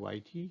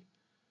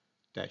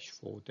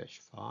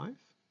 61280-4-5.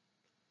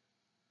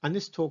 And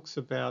this talks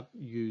about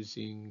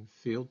using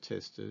field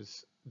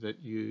testers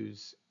that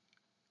use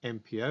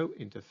MPO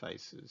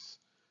interfaces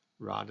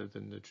rather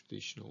than the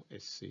traditional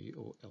SC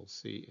or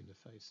LC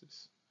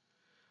interfaces.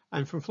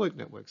 And from Fluke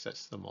Networks,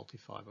 that's the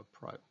Multifiber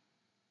Pro.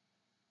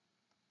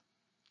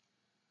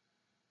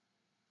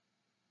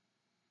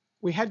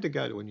 We had to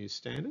go to a new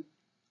standard.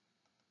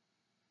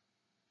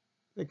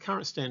 The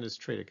current standards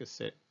treat a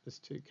cassette as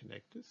two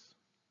connectors.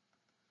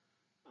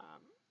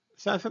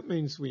 So if it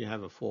means we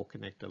have a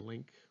 4-connector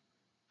link,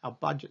 our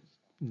budget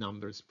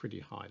number is pretty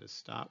high to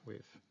start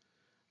with.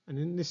 And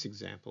in this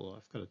example,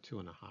 I've got a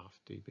 2.5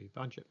 dB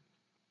budget.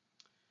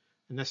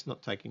 And that's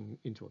not taking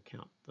into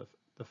account the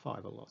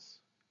fiber loss.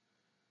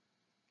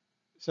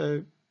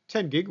 So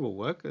 10 gig will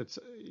work.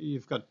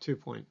 You've got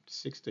 2.6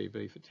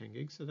 dB for 10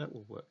 gigs, so that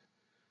will work.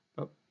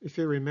 But if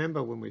you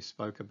remember when we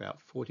spoke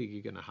about 40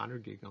 gig and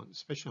 100 gig,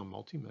 especially on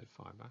multi-mode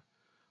fiber,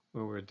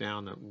 when we're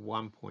down at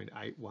 1.8,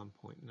 1.9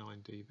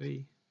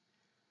 dB,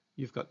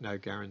 you've got no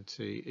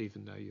guarantee,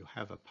 even though you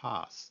have a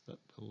pass, that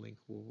the link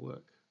will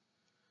work.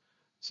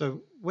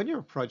 So when you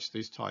approach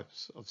these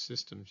types of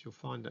systems, you'll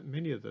find that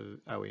many of the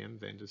OEM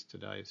vendors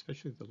today,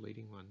 especially the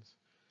leading ones,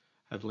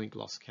 have link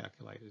loss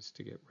calculators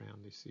to get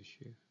around this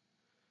issue.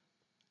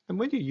 And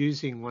when you're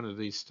using one of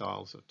these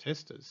styles of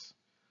testers,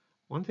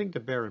 one thing to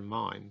bear in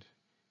mind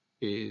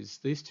is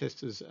these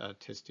testers are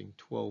testing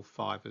 12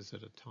 fibers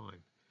at a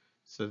time.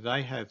 So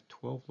they have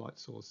 12 light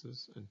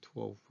sources and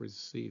 12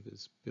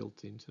 receivers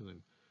built into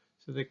them.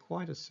 So they're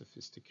quite a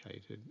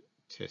sophisticated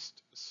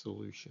test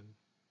solution.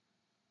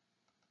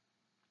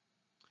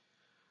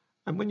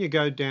 And when you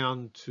go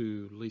down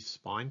to leaf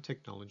spine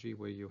technology,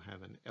 where you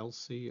have an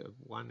LC at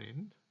one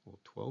end, or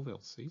 12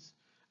 LCs,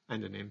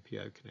 and an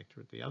MPO connector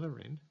at the other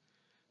end,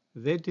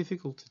 they're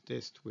difficult to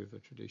test with a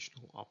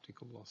traditional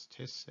optical loss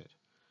test set.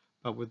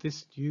 But with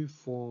this new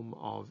form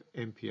of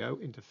MPO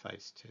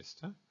interface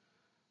tester,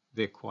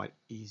 they're quite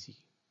easy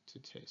to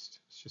test.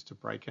 It's just a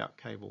breakout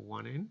cable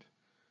one end,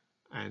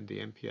 and the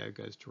MPO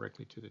goes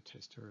directly to the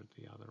tester at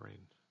the other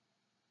end.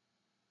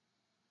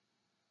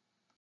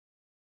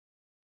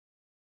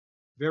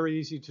 Very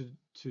easy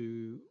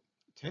to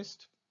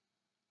test.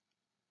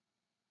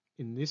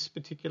 In this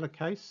particular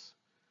case,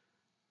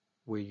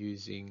 we're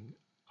using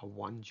a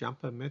one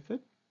jumper method.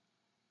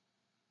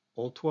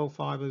 All 12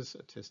 fibers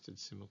are tested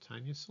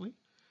simultaneously,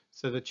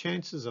 so the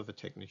chances of a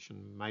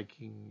technician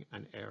making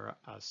an error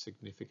are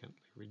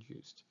significantly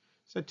reduced.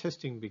 So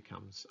testing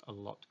becomes a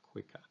lot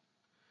quicker.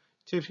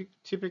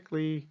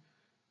 Typically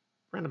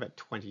around about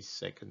 20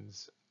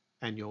 seconds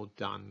and you're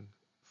done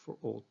for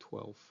all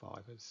 12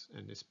 fibers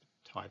in this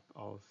type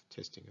of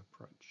testing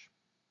approach.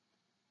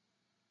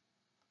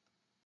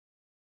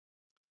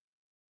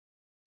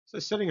 So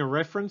setting a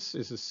reference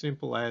is as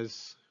simple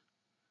as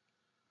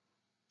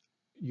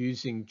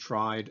using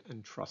tried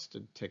and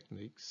trusted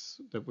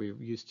techniques that we're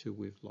used to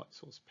with light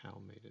source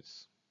power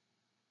meters.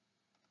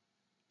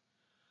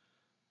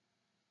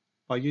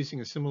 By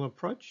using a similar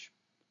approach,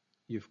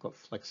 you've got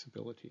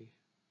flexibility.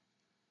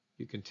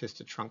 You can test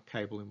a trunk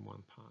cable in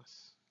one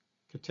pass.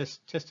 You can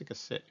test a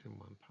cassette in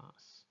one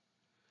pass.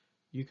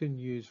 You can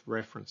use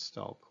reference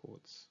style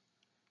cords.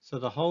 So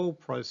the whole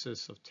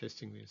process of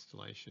testing the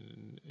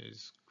installation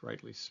is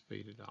greatly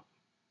speeded up.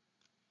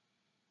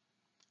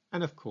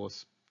 And of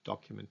course,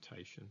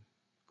 documentation.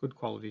 Good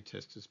quality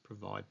testers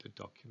provide the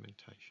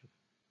documentation.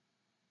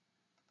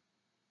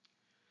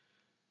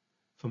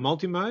 For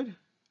multi-mode,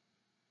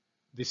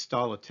 this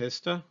style of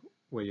tester,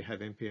 where you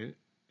have MPO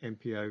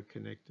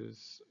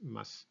connectors,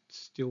 must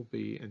still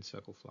be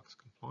encircle flux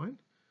compliant,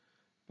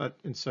 but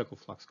encircle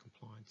flux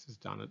compliance is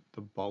done at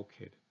the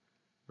bulkhead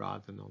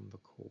rather than on the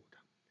cord.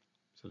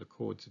 So the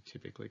cords are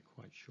typically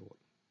quite short.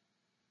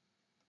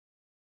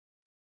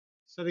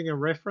 Setting a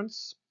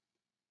reference,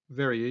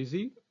 very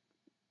easy.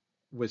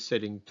 We're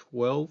setting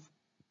 12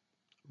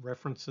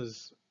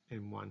 references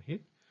in one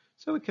hit.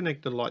 So we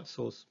connect the light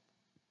source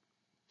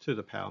to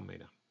the power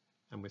meter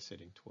and we're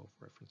setting 12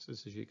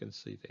 references, as you can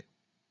see there.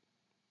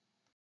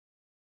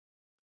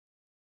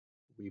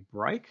 We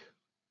break.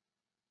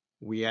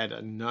 We add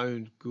a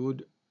known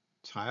good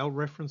tail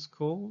reference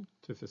call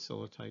to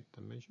facilitate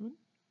the measurement.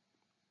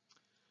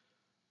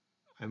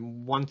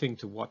 And one thing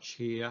to watch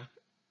here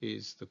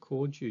is the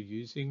cords you're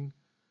using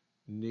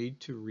need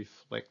to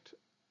reflect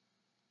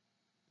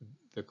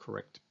the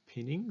correct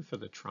pinning for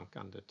the trunk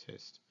under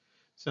test.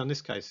 So in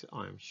this case,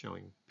 I am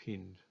showing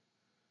pinned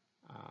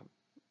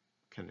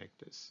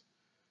connectors.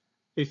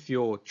 If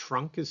your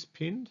trunk is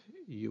pinned,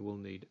 you will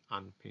need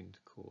unpinned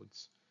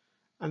cords.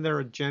 And there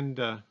are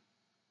gender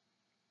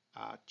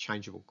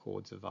changeable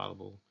cords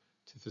available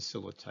to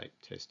facilitate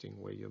testing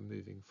where you're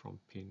moving from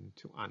pinned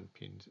to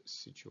unpinned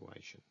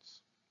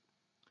situations.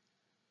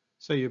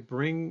 So you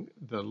bring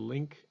the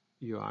link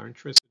you are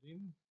interested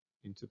in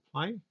into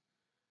play,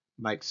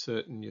 make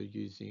certain you're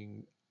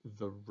using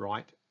the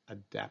right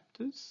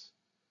adapters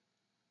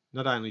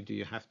not only do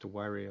you have to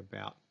worry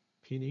about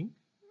pinning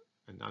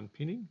and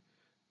unpinning,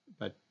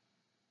 but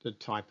the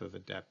type of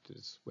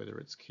adapters, whether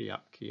it's key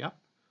up,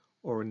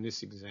 or in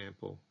this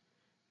example,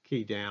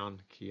 key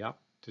down, key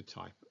up to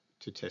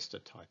test a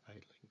type A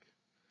link.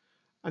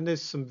 And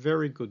there's some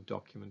very good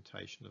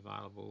documentation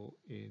available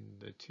in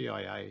the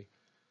TIA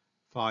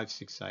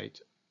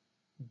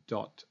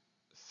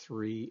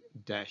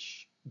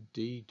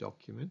 568.3-D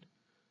document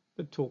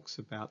that talks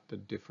about the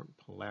different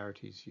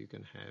polarities you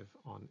can have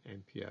on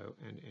MPO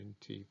and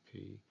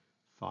NTP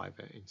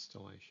fiber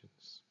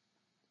installations.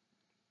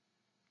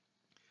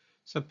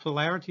 So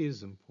polarity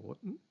is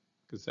important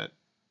because that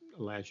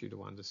allows you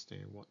to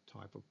understand what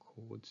type of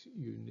cords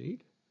you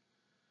need.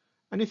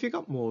 And if you've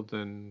got more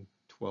than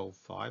 12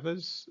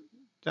 fibers,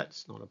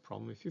 that's not a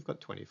problem. If you've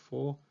got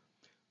 24,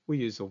 we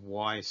use a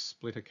Y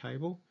splitter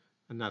cable,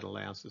 and that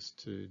allows us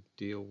to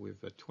deal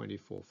with a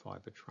 24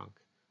 fiber trunk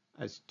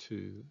as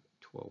two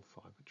 12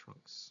 fiber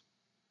trunks.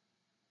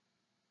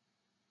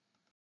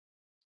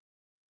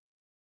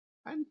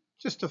 And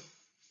just to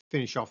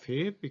finish off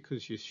here,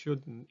 because you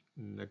shouldn't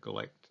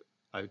neglect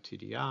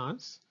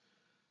OTDRs,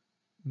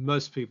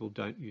 most people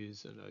don't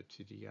use an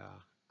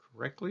OTDR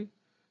correctly.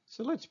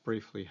 So let's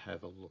briefly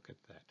have a look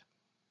at that.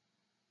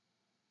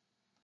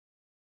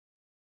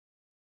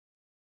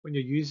 When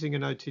you're using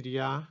an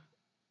OTDR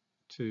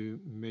to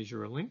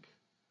measure a link,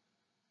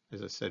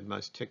 as I said,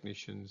 most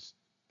technicians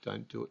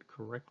don't do it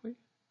correctly.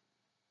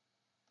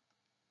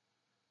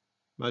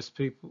 A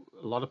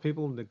lot of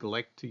people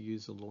neglect to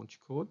use a launch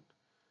cord.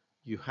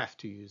 You have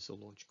to use a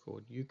launch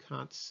cord. You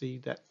can't see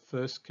that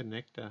first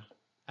connector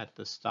at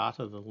the start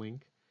of the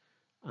link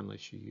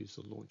unless you use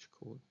a launch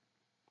cord.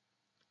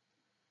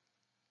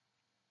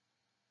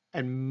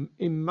 And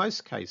in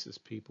most cases,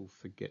 people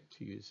forget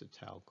to use a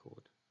tail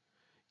cord.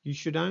 You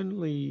should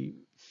only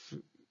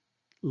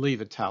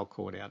leave a tail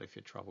cord out if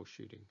you're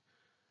troubleshooting.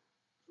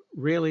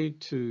 Really,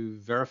 to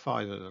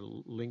verify that a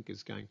link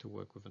is going to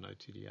work with an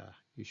OTDR,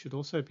 you should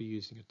also be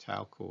using a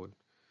tail cord.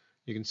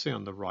 You can see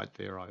on the right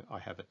there, I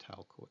have a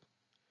tail cord.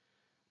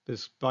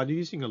 By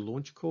using a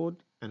launch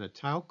cord and a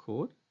tail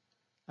cord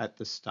at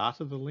the start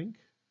of the link,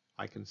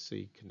 I can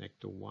see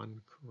connector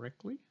 1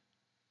 correctly.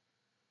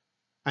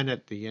 And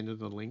at the end of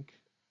the link,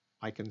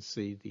 I can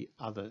see the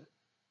other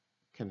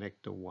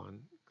connector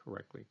 1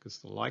 correctly because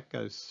the light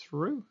goes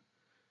through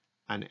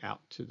and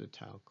out to the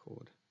tail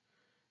cord.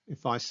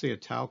 If I see a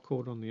tail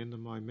cord on the end of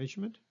my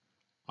measurement,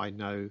 I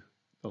know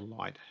the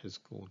light has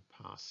gone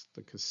past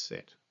the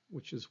cassette,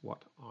 which is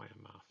what I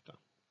am after.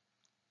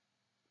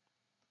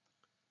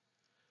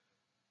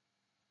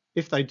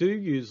 If they do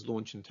use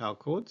launch and tail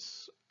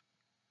cords,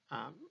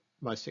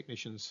 most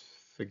technicians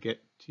forget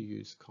to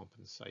use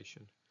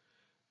compensation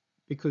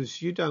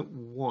because you don't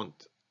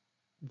want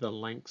the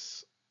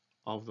lengths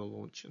of the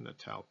launch and the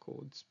tail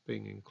cords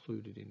being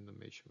included in the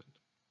measurement.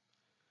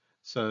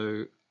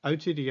 So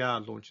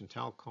OTDR launch and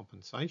tail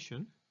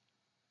compensation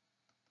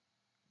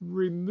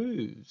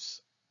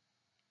removes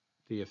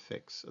the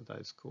effects of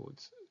those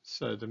cords.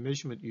 So the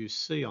measurement you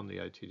see on the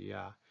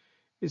OTDR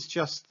is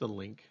just the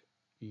link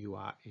you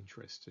are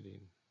interested in.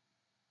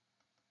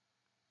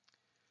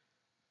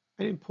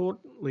 And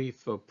importantly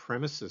for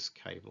premises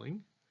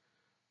cabling,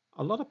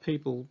 a lot of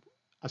people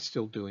are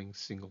still doing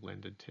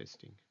single-ended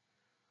testing,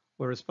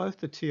 whereas both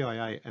the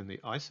TIA and the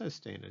ISO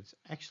standards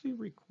actually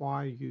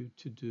require you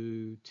to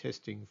do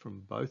testing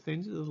from both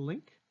ends of the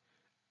link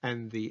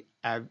and to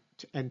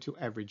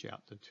average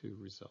out the two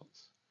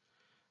results.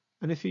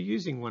 And if you're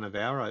using one of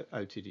our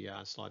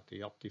OTDRs like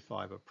the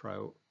OptiFiber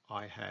Pro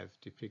I have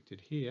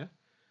depicted here,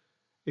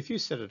 if you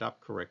set it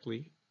up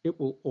correctly, it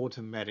will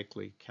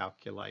automatically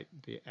calculate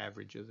the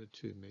average of the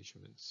two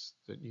measurements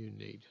that you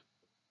need.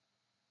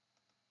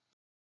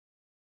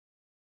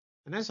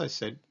 And as I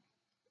said,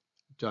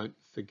 don't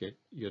forget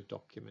your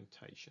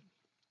documentation.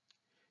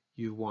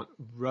 You want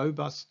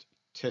robust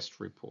test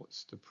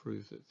reports to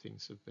prove that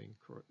things have been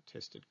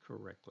tested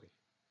correctly.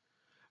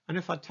 And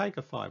if I take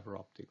a fiber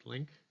optic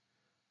link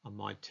on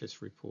my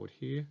test report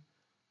here,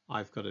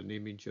 I've got an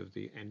image of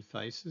the end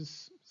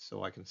faces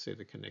so I can see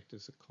the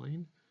connectors are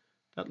clean.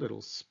 That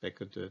little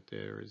speck of dirt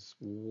there is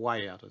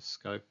way out of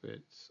scope.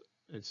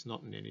 It's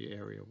not in any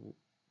area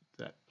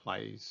that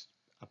plays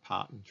a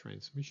part in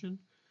transmission,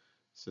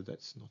 so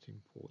that's not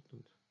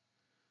important.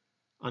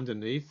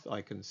 Underneath,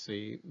 I can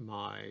see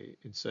my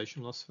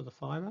insertion loss for the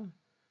fiber.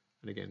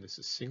 And again, this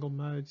is single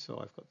mode, so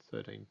I've got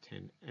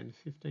 1310 and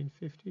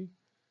 1550.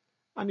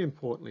 And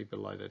importantly,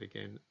 below that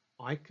again,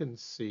 I can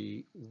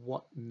see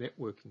what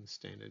networking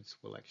standards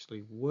will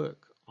actually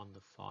work on the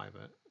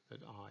fiber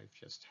that I've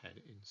just had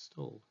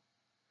installed.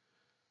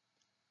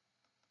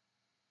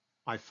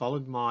 I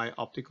followed my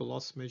optical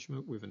loss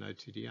measurement with an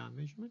OTDR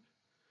measurement.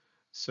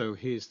 So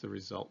here's the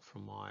result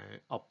from my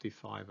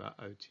OptiFiber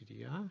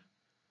OTDR.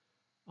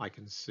 I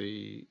can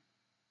see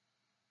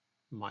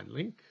my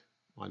link,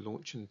 my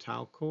launch and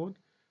tail cord.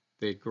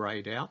 They're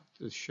grayed out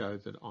to show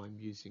that I'm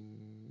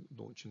using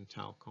launch and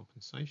tail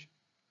compensation.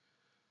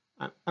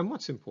 And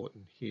what's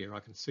important here,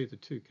 I can see the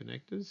two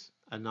connectors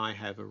and I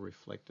have a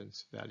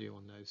reflectance value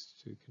on those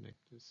two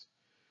connectors.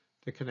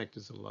 The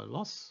connectors are low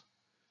loss,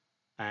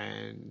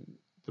 and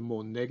the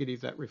more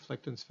negative that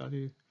reflectance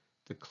value,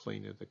 the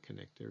cleaner the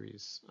connector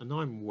is. And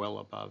I'm well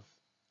above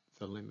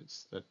the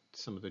limits that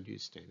some of the new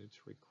standards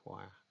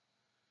require.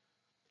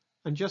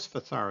 And just for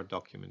thorough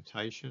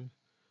documentation,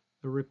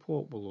 the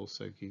report will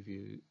also give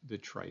you the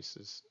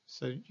traces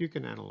so you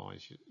can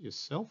analyze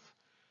yourself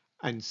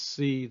and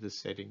see the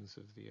settings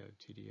of the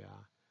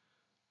OTDR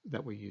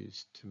that were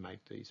used to make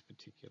these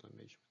particular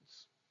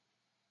measurements.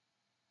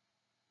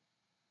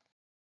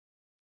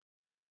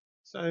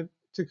 So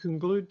to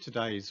conclude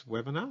today's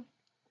webinar,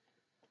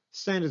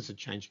 standards are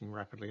changing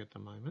rapidly at the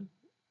moment.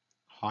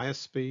 Higher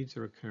speeds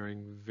are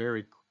occurring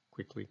very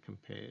quickly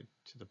compared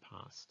to the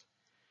past.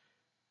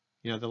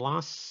 You know, the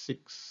last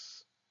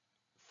 6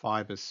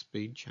 fiber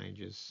speed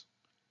changes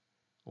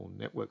or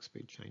network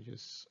speed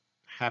changes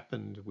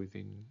happened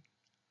within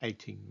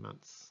 18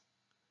 months.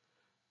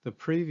 The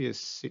previous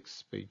 6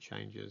 speed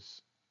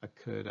changes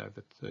occurred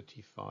over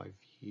 35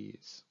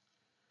 years.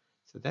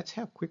 So that's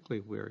how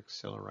quickly we're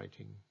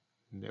accelerating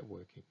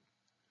networking.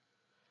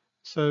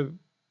 So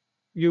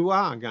you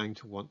are going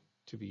to want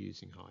to be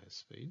using higher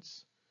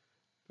speeds,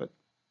 but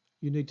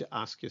you need to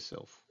ask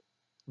yourself,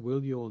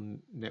 will your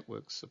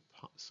network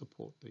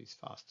support these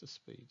faster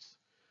speeds?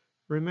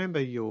 Remember,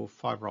 your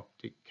fiber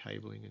optic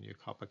cabling and your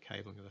copper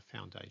cabling are the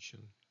foundation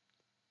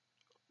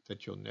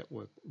that your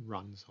network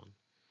runs on.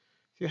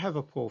 If you have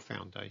a poor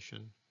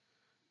foundation,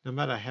 no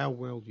matter how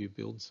well you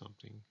build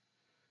something,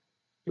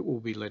 it will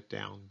be let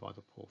down by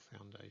the poor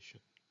foundation.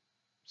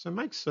 So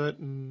make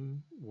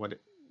certain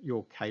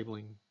your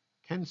cabling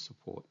can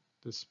support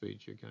the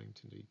speed you're going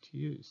to need to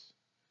use.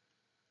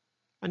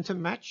 And to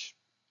match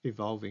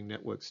evolving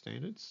network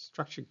standards,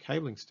 structured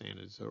cabling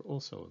standards are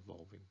also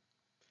evolving.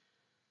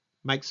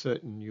 Make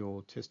certain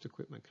your test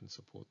equipment can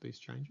support these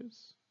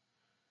changes.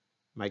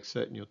 Make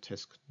certain your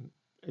test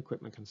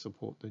equipment can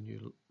support the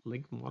new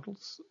link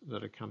models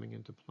that are coming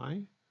into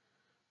play,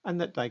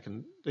 and that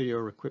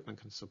your equipment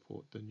can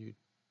support the new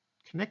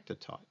connector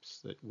types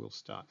that we'll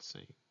start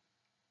seeing.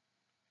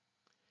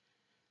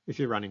 If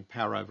you're running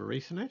power over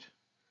Ethernet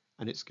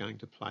and it's going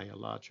to play a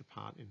larger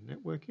part in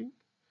networking,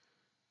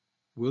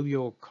 will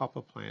your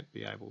copper plant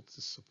be able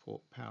to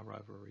support power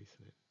over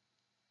Ethernet?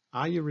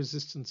 Are your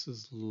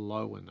resistances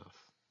low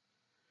enough?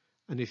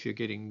 And if you're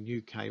getting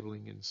new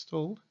cabling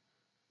installed,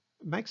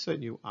 make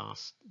certain you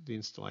ask the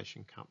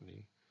installation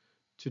company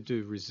to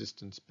do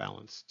resistance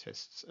balance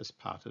tests as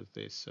part of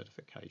their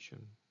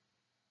certification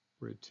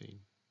routine.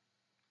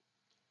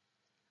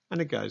 And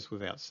it goes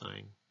without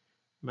saying,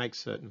 make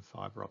certain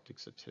fiber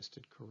optics are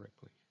tested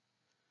correctly.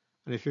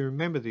 And if you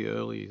remember the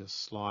earlier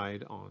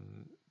slide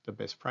on the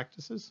best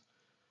practices,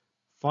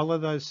 follow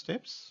those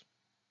steps,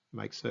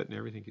 make certain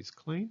everything is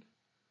clean,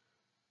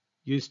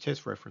 use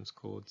test reference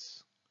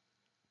cords,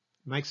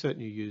 make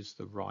certain you use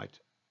the right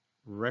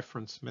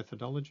reference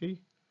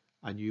methodology,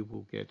 and you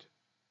will get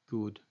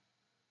good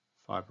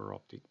fiber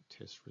optic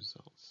test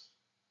results.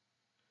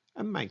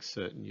 And make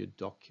certain you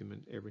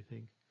document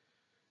everything.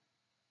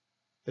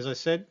 As I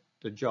said,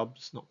 the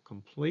job's not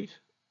complete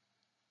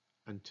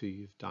until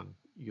you've done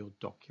your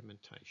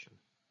documentation.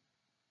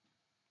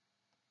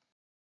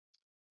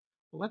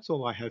 Well, that's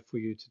all I have for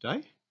you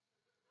today.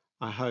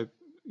 I hope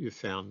you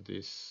found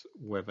this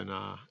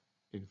webinar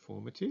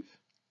informative.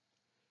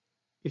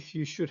 If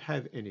you should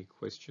have any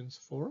questions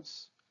for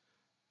us,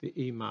 the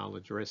email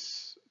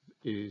address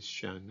is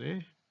shown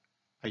there,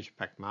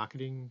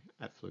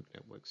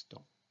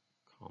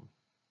 hpacmarketing@flukenetworks.com.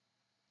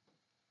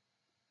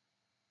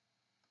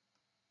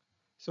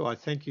 So I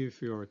thank you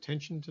for your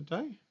attention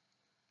today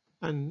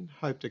and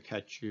hope to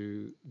catch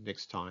you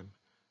next time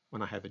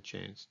when I have a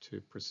chance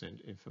to present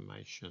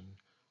information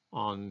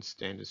on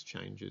standards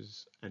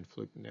changes and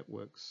Fluke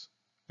Networks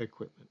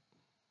equipment.